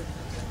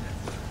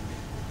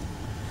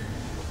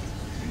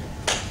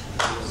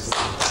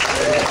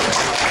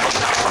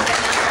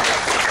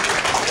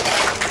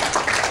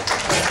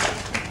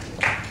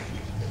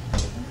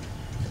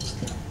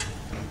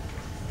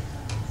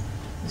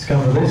 Let's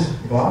come to this,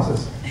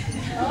 glasses.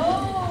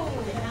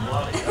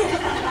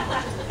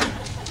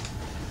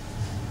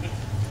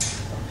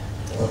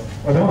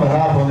 I don't want to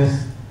harp on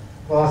this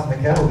glass and the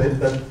cattle bit,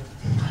 but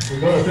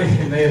we've got a thing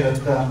in there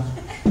that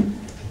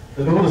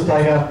the daughters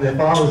take after their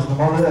fathers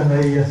and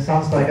the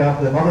sons take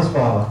after their mother's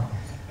father.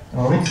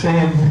 And I think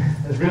Sam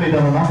has really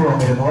done a number on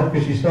me tonight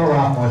because she stole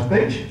half my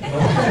speech.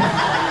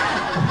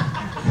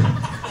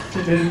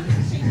 She did.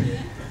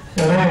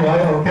 So anyway,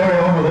 I'll carry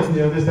on with it, and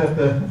you'll just have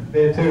to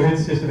bear two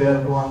hits just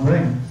about the one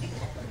thing.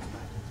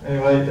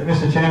 Anyway,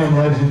 Mr. Chairman,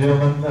 ladies and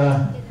gentlemen,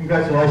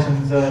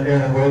 congratulations,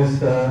 Erin and Wes.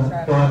 Diane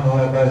and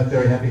I are both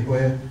very happy for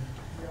you.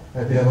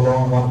 Hope you have a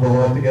long, wonderful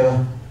life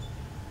together.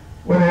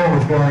 When Erin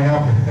was growing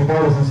up, her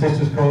brothers and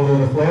sisters called her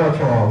the flower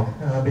child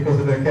because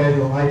of her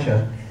casual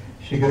nature.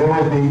 She could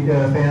always be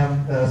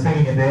found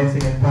singing and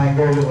dancing and paying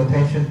very little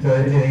attention to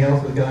anything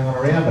else that was going on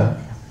around her.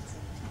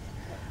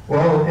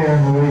 Well,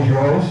 Erin Louise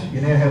Rose,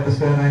 you now have the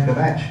surname to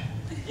match.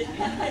 In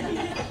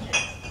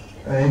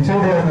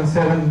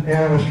 2007,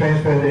 Erin was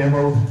transferred to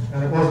Emerald,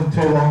 and it wasn't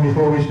too long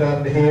before we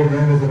started to hear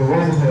rumours of a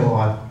Wes in her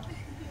life.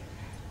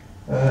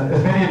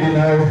 As many of you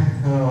know,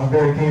 I'm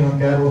very keen on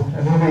cattle,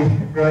 and when we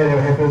grade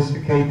our heifers to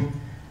keep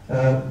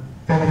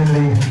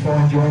femininity and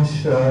fine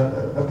joints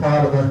a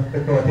part of the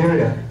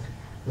criteria.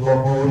 There's a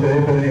lot more to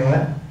it, but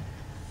anyway.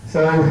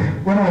 So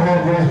when I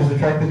heard Wes was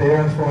attracted to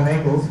Erin's fine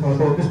ankles, I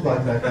thought, this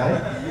bloke's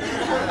okay.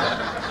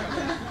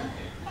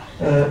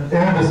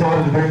 Erin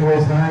decided to bring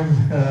Wes home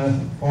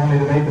finally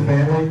to meet the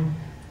family.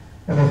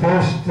 And he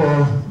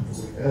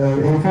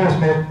first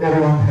met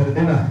everyone at a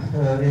dinner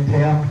in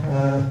town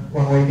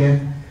one weekend.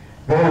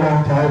 Very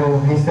long table,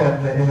 and he sat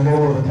in the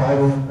middle of the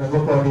table and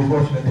looked like he was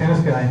watching a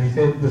tennis game. He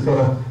said, the sort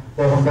of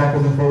going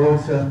backwards and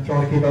forwards,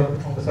 trying to keep up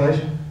the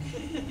conversation.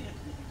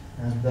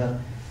 And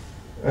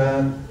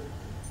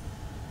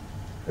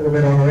it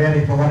went on around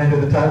him from one end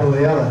of the table to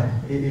the other.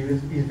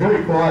 He's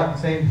very quiet and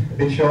seemed a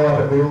bit shy,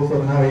 but we all sort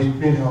of know he's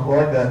really not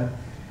like that.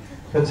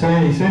 But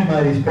he soon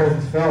made his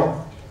presence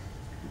felt.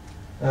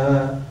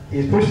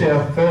 He's pushed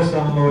our first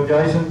son-in-law,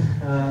 Jason,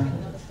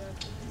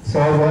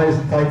 sideways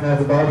and taken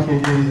over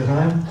barbecue duties at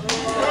home.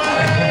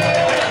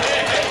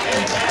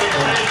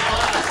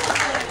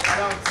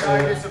 I'm so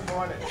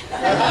disappointed.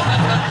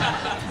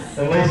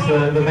 At least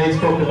the meat's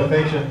cooked with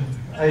affection.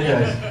 Hey,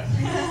 Jason.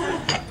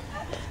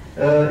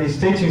 His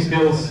teaching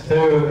skills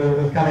too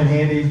have come in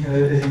handy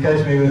as he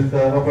coached me with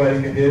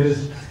operating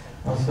computers.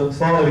 I'm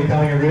slowly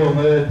becoming a real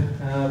nerd,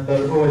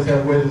 but I always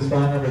have Wes's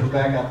phone number as a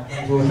backup.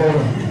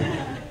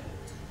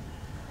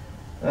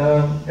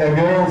 Our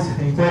girls,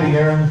 including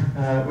Erin,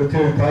 were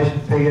too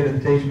impatient to get to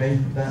teach me.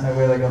 Don't know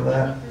where they got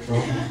that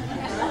from.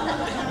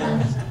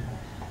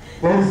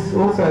 Wes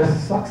also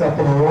sucks up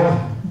to my wife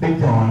big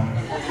time.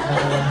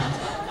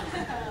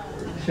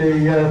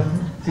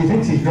 She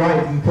thinks he's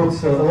great and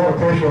puts a lot of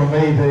pressure on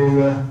me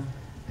to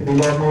be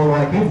like more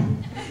like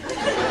him.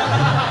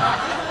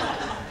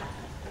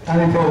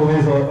 Only problem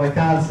is I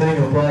can't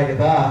sing or play a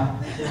guitar.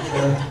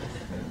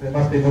 There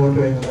must be more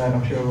to him than that,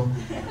 I'm sure.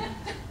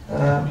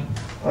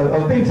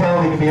 I've been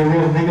told he can be a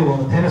real niggle on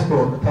the tennis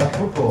court and touch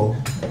football.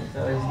 So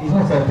he's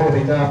not so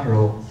perfect after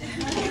all.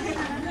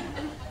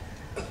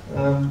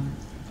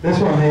 This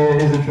one here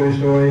is a true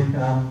story.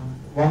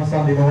 One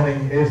Sunday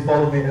morning, Wes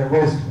followed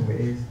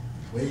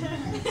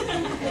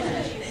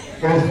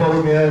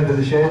me over to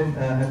the shed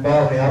and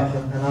bailed me up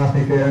and asked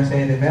me for Erin's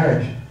hand in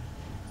marriage.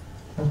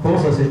 Of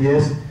course I said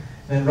yes,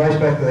 and then raced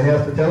back to the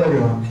house to tell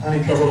everyone.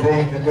 Only trouble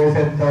being that Wes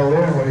hadn't told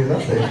Erin what he was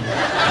up to.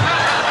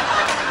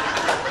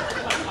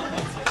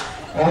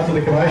 After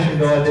the commotion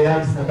died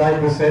down, a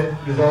date was set,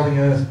 resulting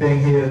in us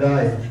being here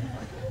today.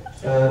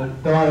 Diane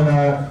and I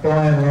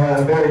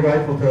are very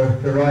grateful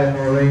to Ray and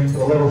Noreen for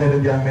the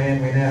level-headed young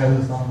man we now have as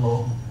a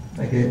son-in-law.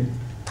 Thank you.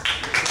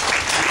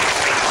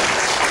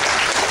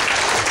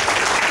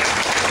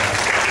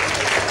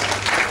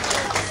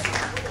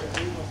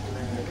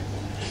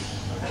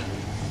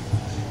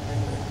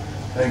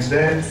 Thanks,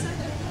 Dan.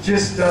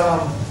 Just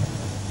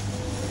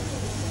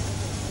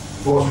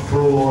was a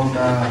call on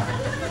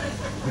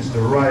Mr.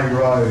 Ray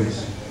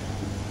Rose.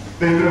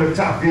 Been a bit of a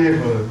tough year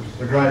for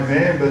the great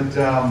man, but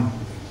I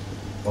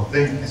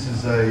think this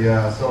is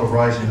a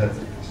celebration that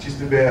it's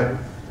just about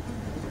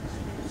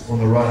on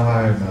the run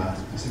home.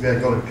 Just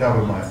about got it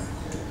covered, mate.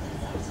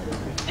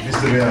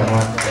 Just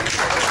about, mate.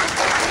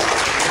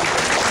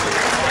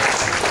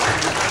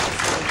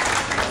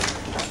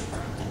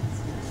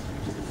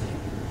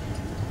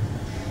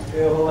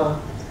 Yeah, well,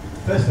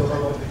 first of all,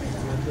 I'd like to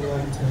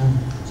congratulate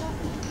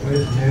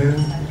Wes and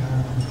Erin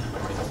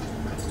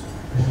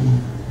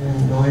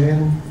and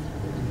Diane.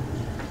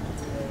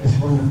 It's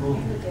wonderful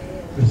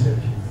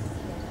reception.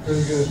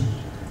 Very good.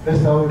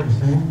 Best I've ever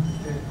seen.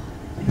 Yeah.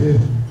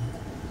 Beautiful.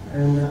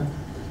 And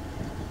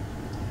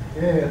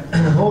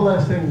yeah, all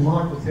those things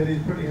Michael said,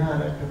 he's pretty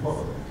hard act to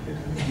follow.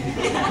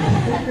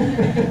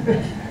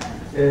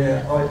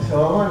 Yeah, so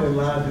I won't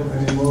enlarge on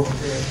anymore.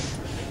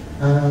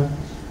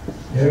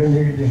 Erin,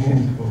 you get your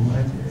hands full,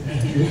 mate.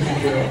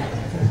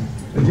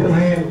 But you'll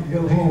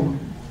handle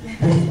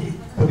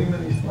put him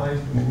in his place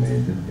when he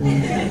needs it.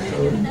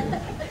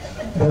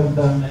 But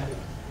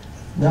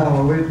no,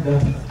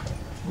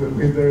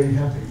 we're very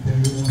happy to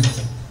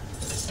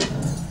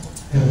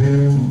have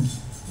Erin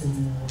in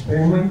our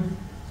family,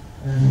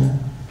 and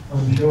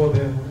I'm sure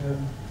they'll have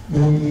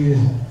many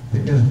years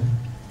together.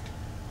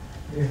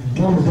 Yeah,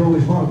 mum has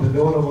always wanted a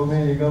daughter, well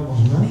now you got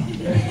one, huh?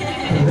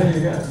 There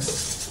you go.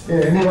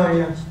 Yeah,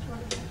 anyway,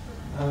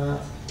 I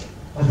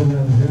don't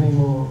know if there's any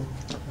more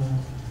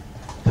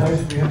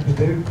toast we have to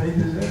do,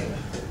 Peter, is there?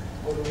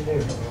 What do we do?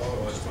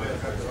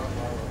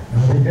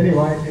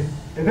 Anyway,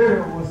 if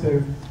everyone wants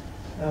to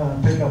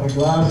pick up a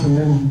glass and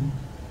then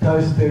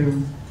toast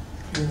to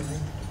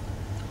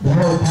the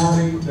whole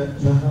party,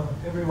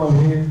 everyone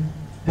here,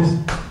 just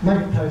make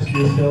a toast to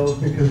yourselves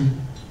because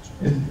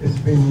it's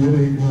been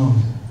really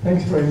nice.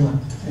 Thanks very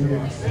much. Thank you.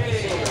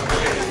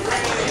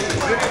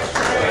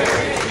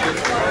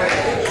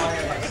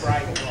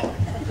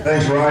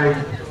 Thanks, Ray.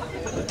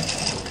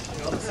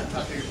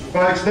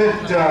 Folks,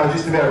 that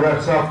just about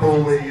wraps up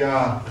all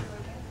the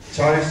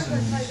toasts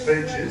and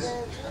speeches.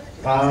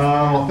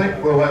 I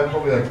think we'll have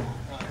probably a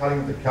cutting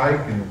of the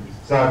cake, and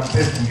so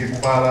people can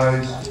give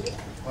photos,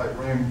 make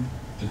room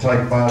to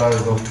take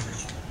photos of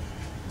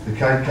the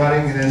cake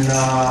cutting, and then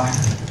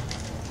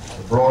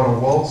the bridal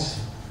waltz,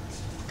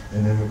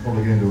 and then we'll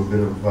probably get into a bit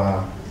of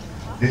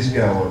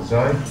disco, I'd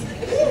say.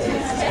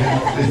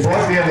 There's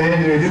bloke down the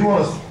end here, he didn't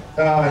want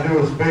to do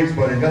a speech,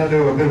 but he's going to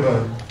do a bit of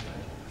a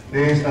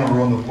dance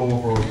number on the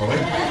floor for us, I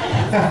think.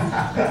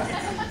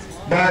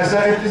 No, so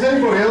if there's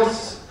anybody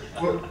else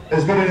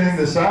has got anything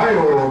to say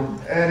or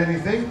add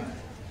anything,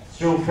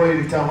 feel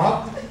free to come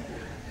up.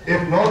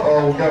 If not,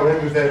 I'll go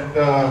in with that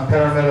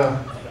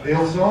Parramatta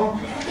Eel song.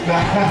 No,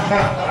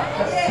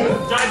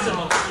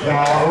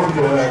 I wouldn't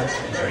do that.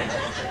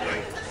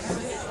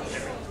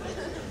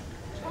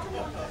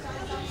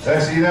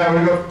 Actually, you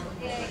know,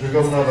 we've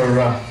got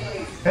another.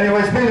 Anyway,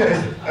 it's been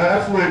an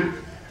absolute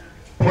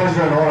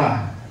pleasure and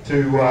honour to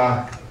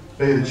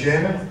be the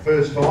chairman,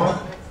 first time.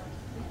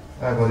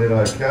 I hope I did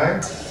okay.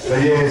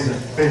 But yes,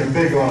 it's been a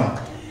big honour.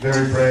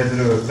 Very proud to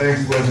do it.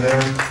 Thanks, Wes and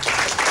Erin.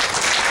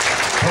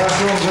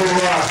 Pass on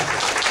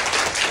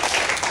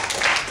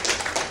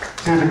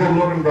to the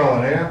good-looking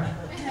brother now.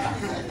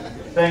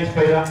 Thanks,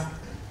 Peter.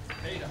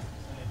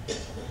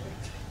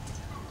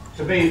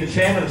 To be the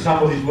chairman of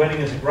somebody's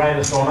wedding is the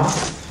greatest honour.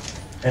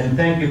 And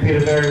thank you,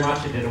 Peter, very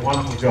much. You did a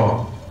wonderful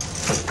job.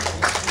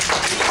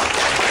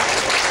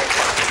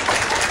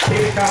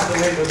 Peter came to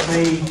live with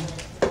me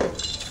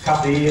a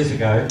couple of years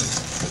ago,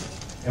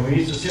 and we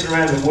used to sit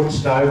around the wood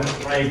stove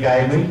that Ray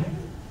gave me,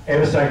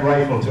 ever so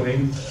grateful to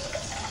him.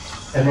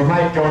 And my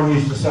mate John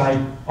used to say,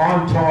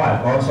 "I'm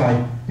tired." I'd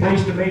say,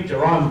 "Pleased to meet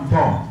you, I'm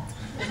Tom."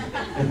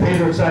 And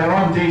Peter would say,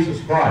 "I'm Jesus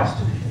Christ."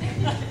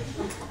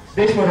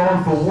 This went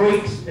on for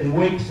weeks and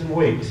weeks and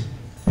weeks.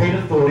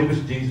 Peter thought he was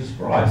Jesus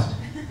Christ.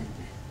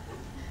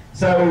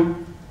 So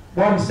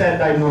one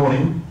Saturday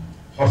morning,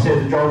 I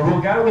said to John,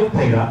 "We'll go with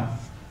Peter,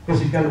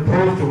 because he's going to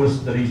prove to us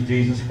that he's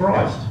Jesus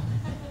Christ."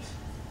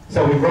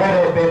 So we rode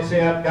our bets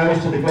out, goes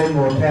to the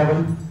Glenmore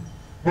Tavern,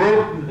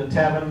 walked into the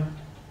tavern,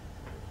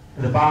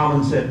 and the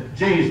barman said,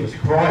 "Jesus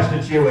Christ,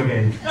 it's you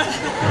again."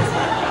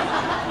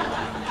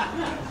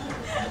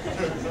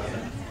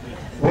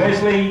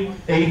 Wesley,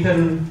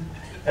 Ethan,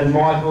 and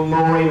Michael,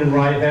 Noreen and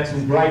Ray have had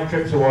some great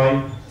trips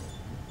away.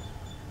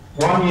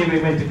 One year we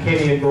went to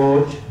Kenny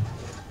Gorge,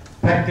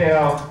 packed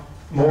our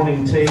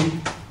morning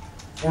tea,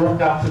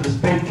 walked up to this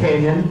big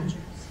canyon.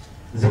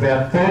 There's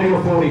about 30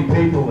 or 40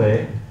 people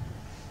there,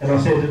 and I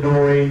said to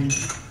Noreen,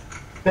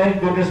 "Thank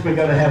goodness we're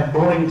going to have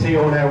morning tea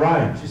on our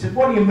own." She said,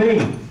 "What do you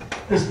mean?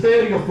 There's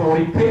 30 or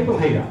 40 people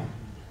here."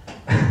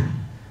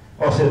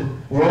 I said,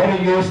 "Why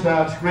don't you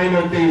start screaming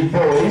at these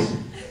boys?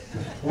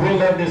 We'll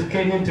have this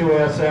canyon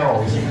to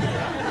ourselves."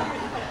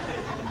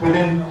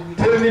 Within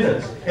 2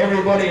 minutes,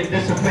 everybody had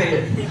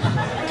disappeared.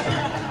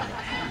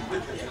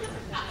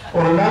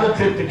 On another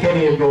trip to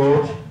Kenny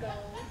Gorge,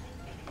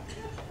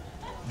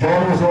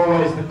 John was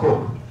always the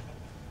cook.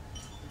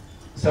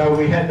 So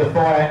we had the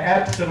fire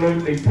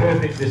absolutely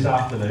perfect this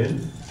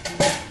afternoon.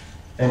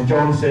 And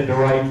John said to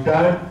Ray,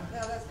 "Don't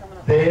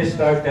dare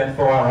stoke that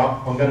fire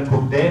up. I'm going to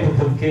cook damper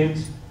for the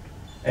kids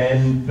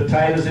and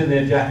potatoes in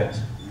their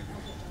jackets."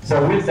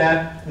 So with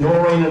that,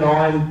 Noreen and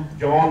I and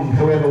John and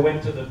whoever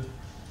went to the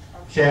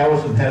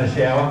showers and had a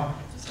shower,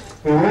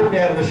 we walked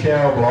out of the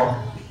shower block.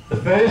 The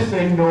first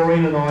thing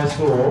Noreen and I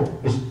saw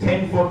was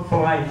 10-foot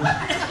flames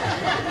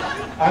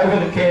over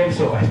the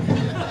campsite.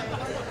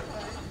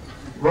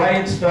 Ray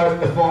had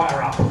stoked the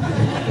fire up.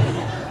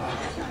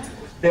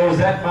 There was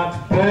that much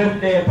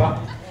burnt damper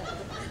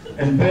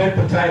and burnt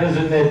potatoes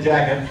in their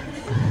jacket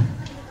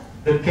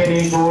that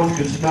Kenny Gorge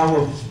could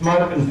smell the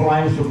smoke and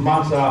flames for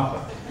months after.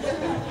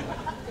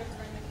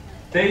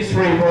 These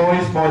three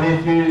boys, my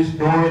nephews,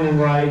 Noreen and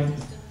Ray,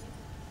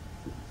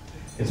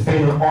 it's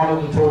been an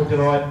honour to talk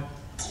tonight.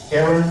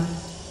 Erin,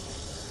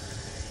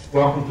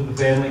 welcome to the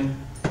family.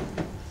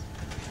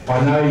 I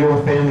know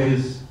your family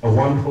is a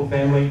wonderful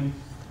family.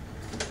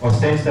 I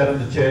sense that at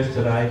the church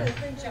today.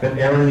 But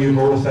Erin, you've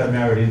also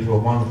married into a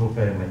wonderful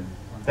family.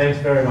 Thanks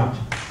very much.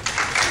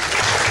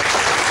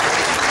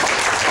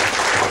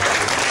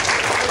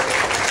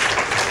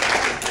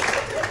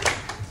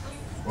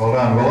 Well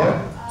done, Willow.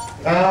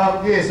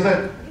 Yeah, so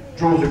that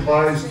draws a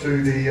close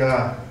to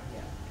the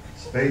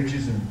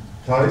speeches and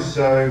toasts.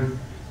 So,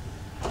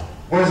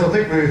 Wes, I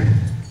think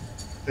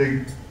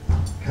the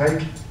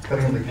cake,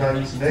 cutting of the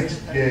cake's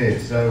next. Yeah,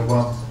 so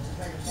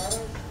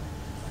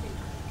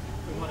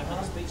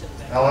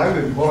hello,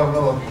 we might have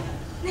another.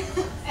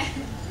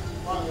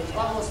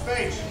 One more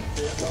speech.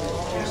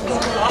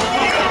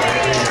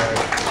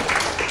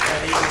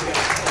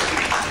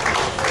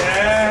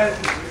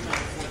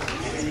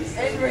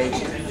 And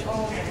Reagen.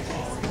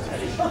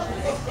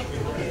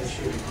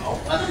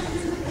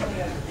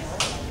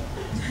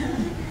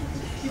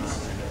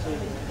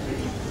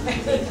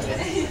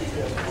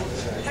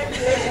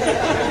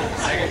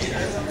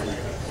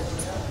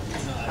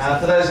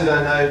 For those who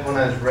don't know, my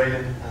name is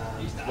Reagen.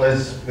 Wes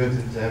moved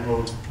into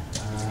Emerald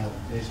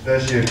his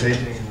first year of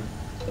teaching,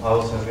 I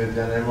also moved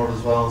down to Emerald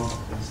as well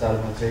and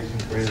started my teaching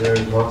career there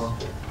as well.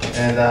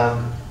 And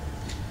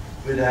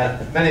we'd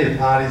had many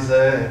parties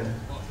there, and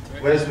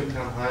Wes would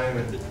come home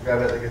and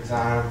grab out the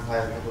guitar and play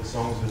a couple of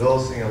songs. We'd all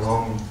sing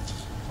along, and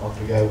off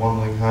we go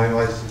wandering home.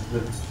 I used to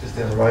live just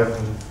down the road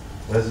from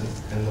Wes,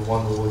 and the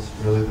wander was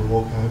really the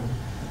walk home.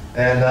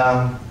 And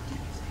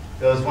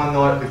there was one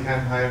night we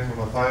came home from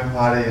a phone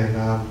party, and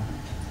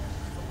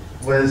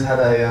Wes had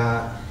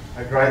a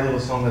great little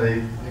song that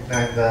he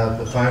nicknamed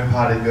the Phone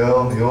Party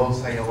Girl, and we all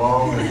sang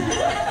along.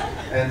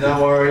 And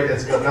don't worry,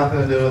 it's got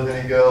nothing to do with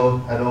any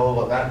girl at all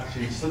like that.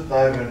 She slipped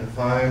over in the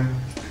phone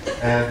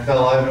and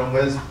fell over, and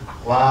Wes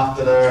laughed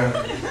at her, and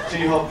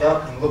she hopped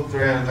up and looked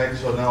around and made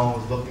sure no one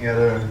was looking at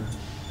her,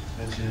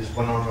 and she just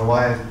went on her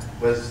way. And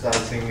Wes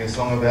started singing a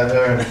song about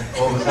her, and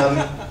all of a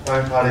sudden,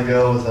 Phone Party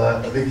Girl was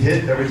a big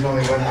hit every time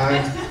we went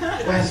home.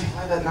 Wes,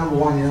 play that number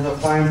one, you know, the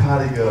Phone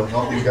Party Girl. And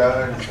off we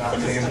go and start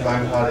singing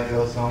Phone Party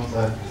Girl songs.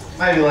 So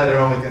maybe later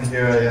on we can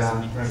hear a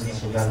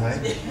remix of that,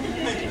 hey?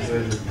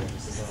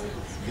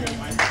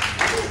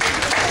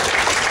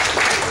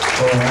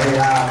 Alrighty,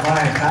 my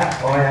name's Pat.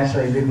 I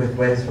actually lived with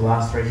Wes for the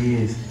last 3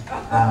 years.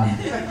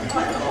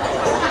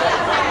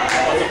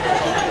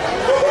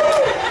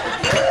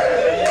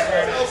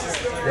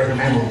 Every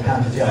man will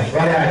come to jail.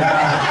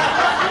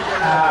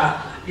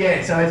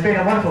 Yeah, so it's been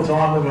a wonderful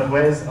time living with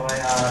Wes. I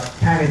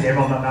came into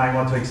Emerald not knowing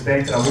what to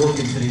expect, and I walked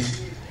into this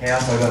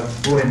house. I got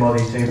brought in by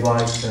these two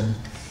blokes, and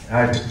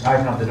I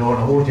opened up the door,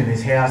 and I walked in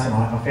this house, and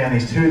I found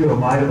these two little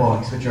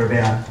motorbikes, which are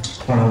about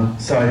kind of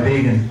so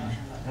big, and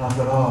I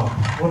thought, oh,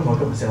 what have I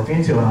got myself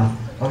into? And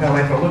I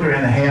went for a look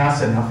around the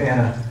house, and I found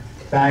a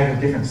bag of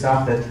different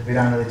stuff that we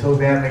don't really talk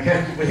about. And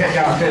we kept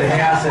going through the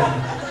house,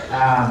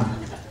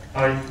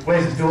 and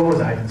Wes's door was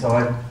open, so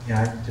I,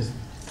 just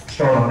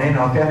strolled on in. And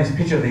I found this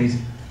picture of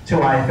these two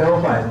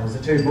AFL players. It was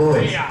the two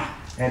boys,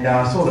 and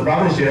I saw the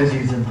brothers'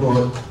 jerseys and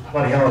thought,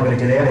 bloody hell, I better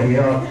get out of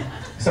here.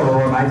 Some of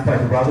my mates play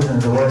for brothers,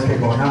 and they're the worst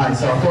people I know.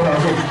 So I thought I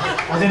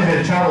was in a bit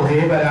of trouble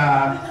here, but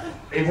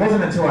it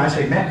wasn't until I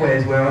actually met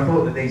Wes where I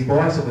thought that these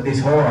bikes that were this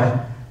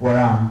high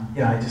were,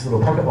 just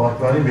little pocket bikes,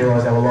 but I didn't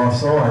realise they were life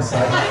size. So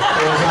it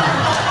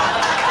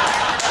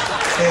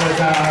was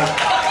a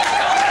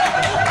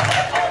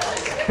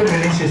bit of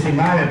an interesting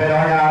moment.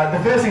 But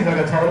the first thing I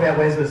got told about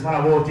Wes was when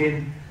I walked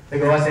in, the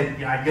guy said,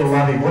 you'll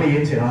love him. What are you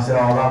into? And I said,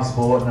 I love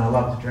sport and I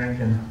love to drink,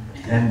 and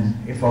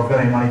if I've got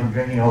any money from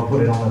drinking, I'll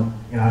put it on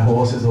the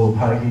horses or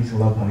pokies. I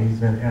love pokies,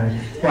 but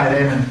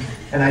play them.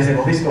 And they said,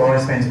 well, this guy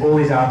spends all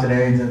his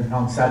afternoons and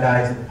on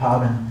Saturdays at the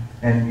pub,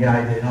 and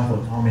I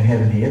thought, I'm in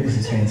heaven here, this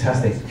is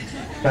fantastic.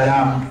 But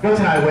got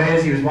to know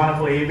Wes, he was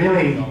wonderful. He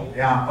really,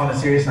 on a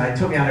serious note,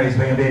 took me under his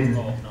wing a bit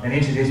and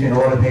introduced me to a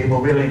lot of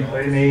people, really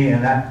included me,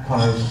 and that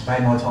kind of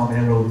made my time in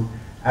Emerald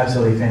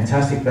absolutely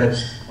fantastic. But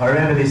I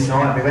remember this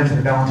night, we went to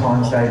the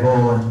Valentine's Day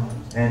ball,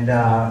 and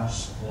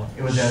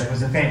it was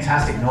a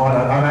fantastic night.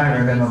 I don't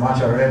remember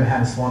much. I remember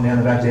having a swan down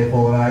the back there,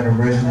 falling over and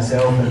bruising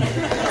myself, and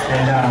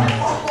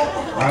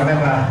I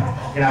remember,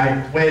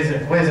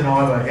 Wes and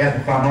I were out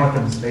the front. I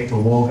couldn't speak or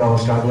walk. I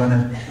was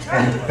struggling,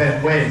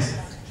 but Wes,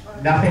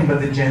 nothing but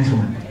the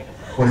gentleman,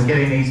 was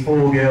getting these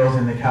 4 girls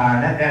in the car.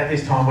 And at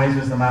this time, Wes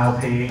was the male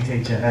PE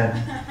teacher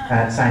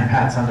at St.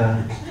 Pat's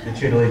under the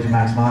tutelage of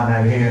Max Martin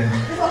over here,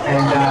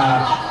 and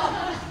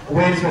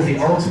Wes was the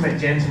ultimate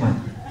gentleman,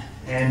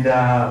 and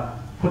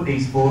put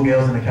these 4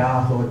 girls in the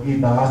car. I thought, you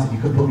bastard,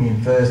 you could put me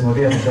in first, and we'll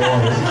be able to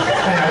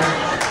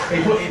die.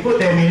 He put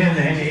them in, and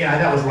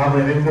that was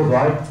lovely of him, good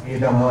bloke, you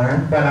done well,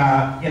 Erin. But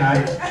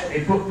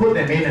he put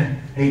them in,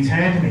 and he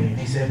turned to me and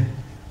he said,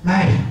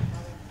 mate,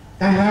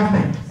 they love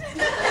me.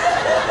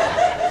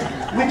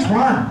 Which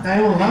one? They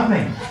all love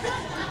me.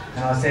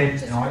 And I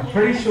said, I'm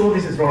pretty sure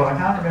this is right. I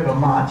can't remember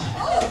much,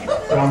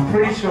 but I'm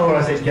pretty sure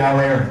I said, go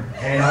Erin.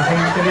 And I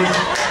think to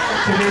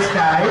this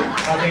day,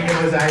 I think it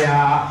was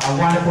a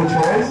wonderful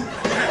choice.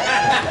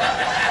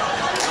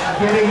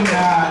 Getting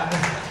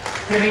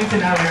to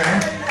know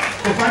Erin.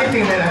 The funny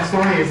thing about that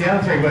story is the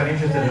other 3 weren't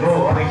interested at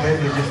all. I think Wes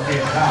was just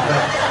giving it up.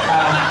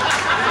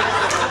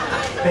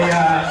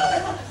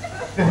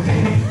 But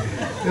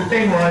the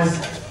thing was,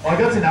 I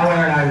got to know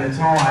Erin over the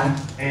time,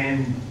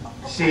 and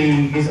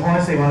she is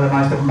honestly one of the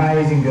most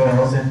amazing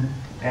girls, and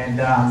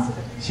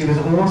she was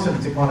awesome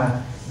to kind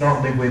of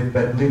not live with,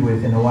 but live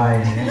with in a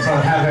way, and so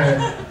have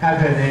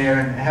her there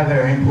and have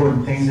her input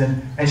and things,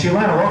 and she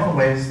learned a lot from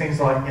Wes, things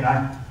like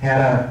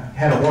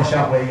how to wash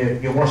up, where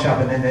you wash up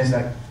and then there's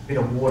that bit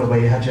of water where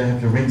you have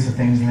to rinse the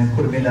things and then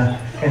put them in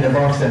the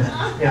box, and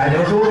there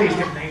was all these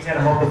different things, how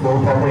to mop the floor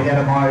properly, how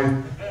to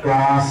mow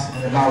grass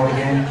and then mow it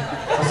again.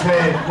 I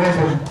swear Wes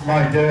would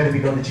mow dirt if he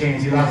got the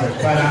chance, he loves it.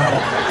 But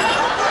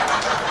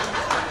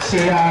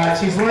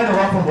she's learned a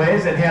lot from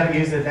Wes and how to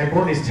use it. They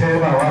bought this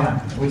turbo oven,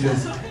 which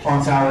was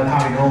on sale at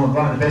Harvey Norman,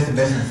 one of the best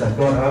investments they've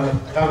got,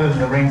 other than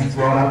the rings, it's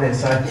right up there.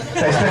 So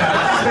they spent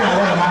a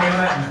lot of money on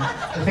it, and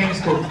the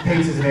thing's cooked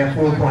pizzas about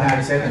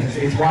 4.8 seconds.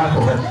 It's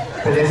wonderful,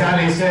 but there's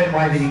only a certain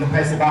way that you can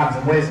press the buttons,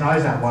 and Wes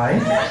knows that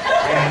way.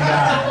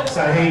 And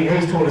so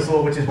he's taught us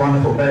all, which is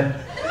wonderful. But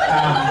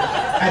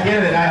at the end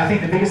of the day, I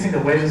think the biggest thing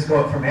that Wes has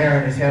got from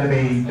Erin is how to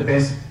be the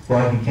best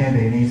bloke he can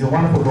be. And he's a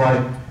wonderful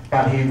bloke,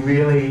 but he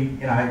really,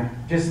 you know,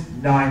 just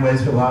knowing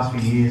Wes for the last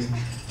few years,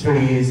 3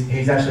 years,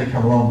 he's actually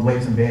come along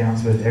leaps and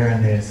bounds with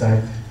Erin there.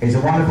 So he's a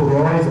wonderful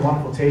guy, he's a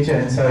wonderful teacher,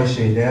 and so is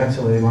she. They're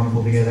absolutely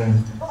wonderful together,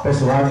 and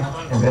best of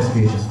luck and best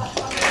future.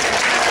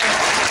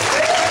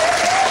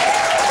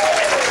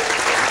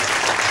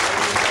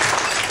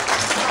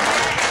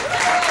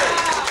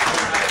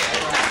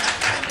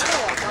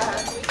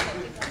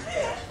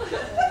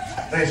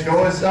 Thanks,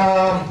 guys.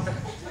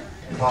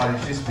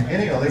 Party's just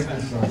beginning. I think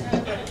there's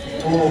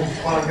more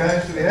fun and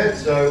games to be had.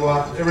 So,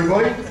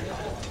 everybody,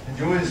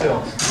 enjoy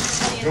yourselves.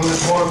 Enjoy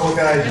this wonderful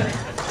occasion.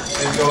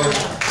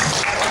 Enjoy.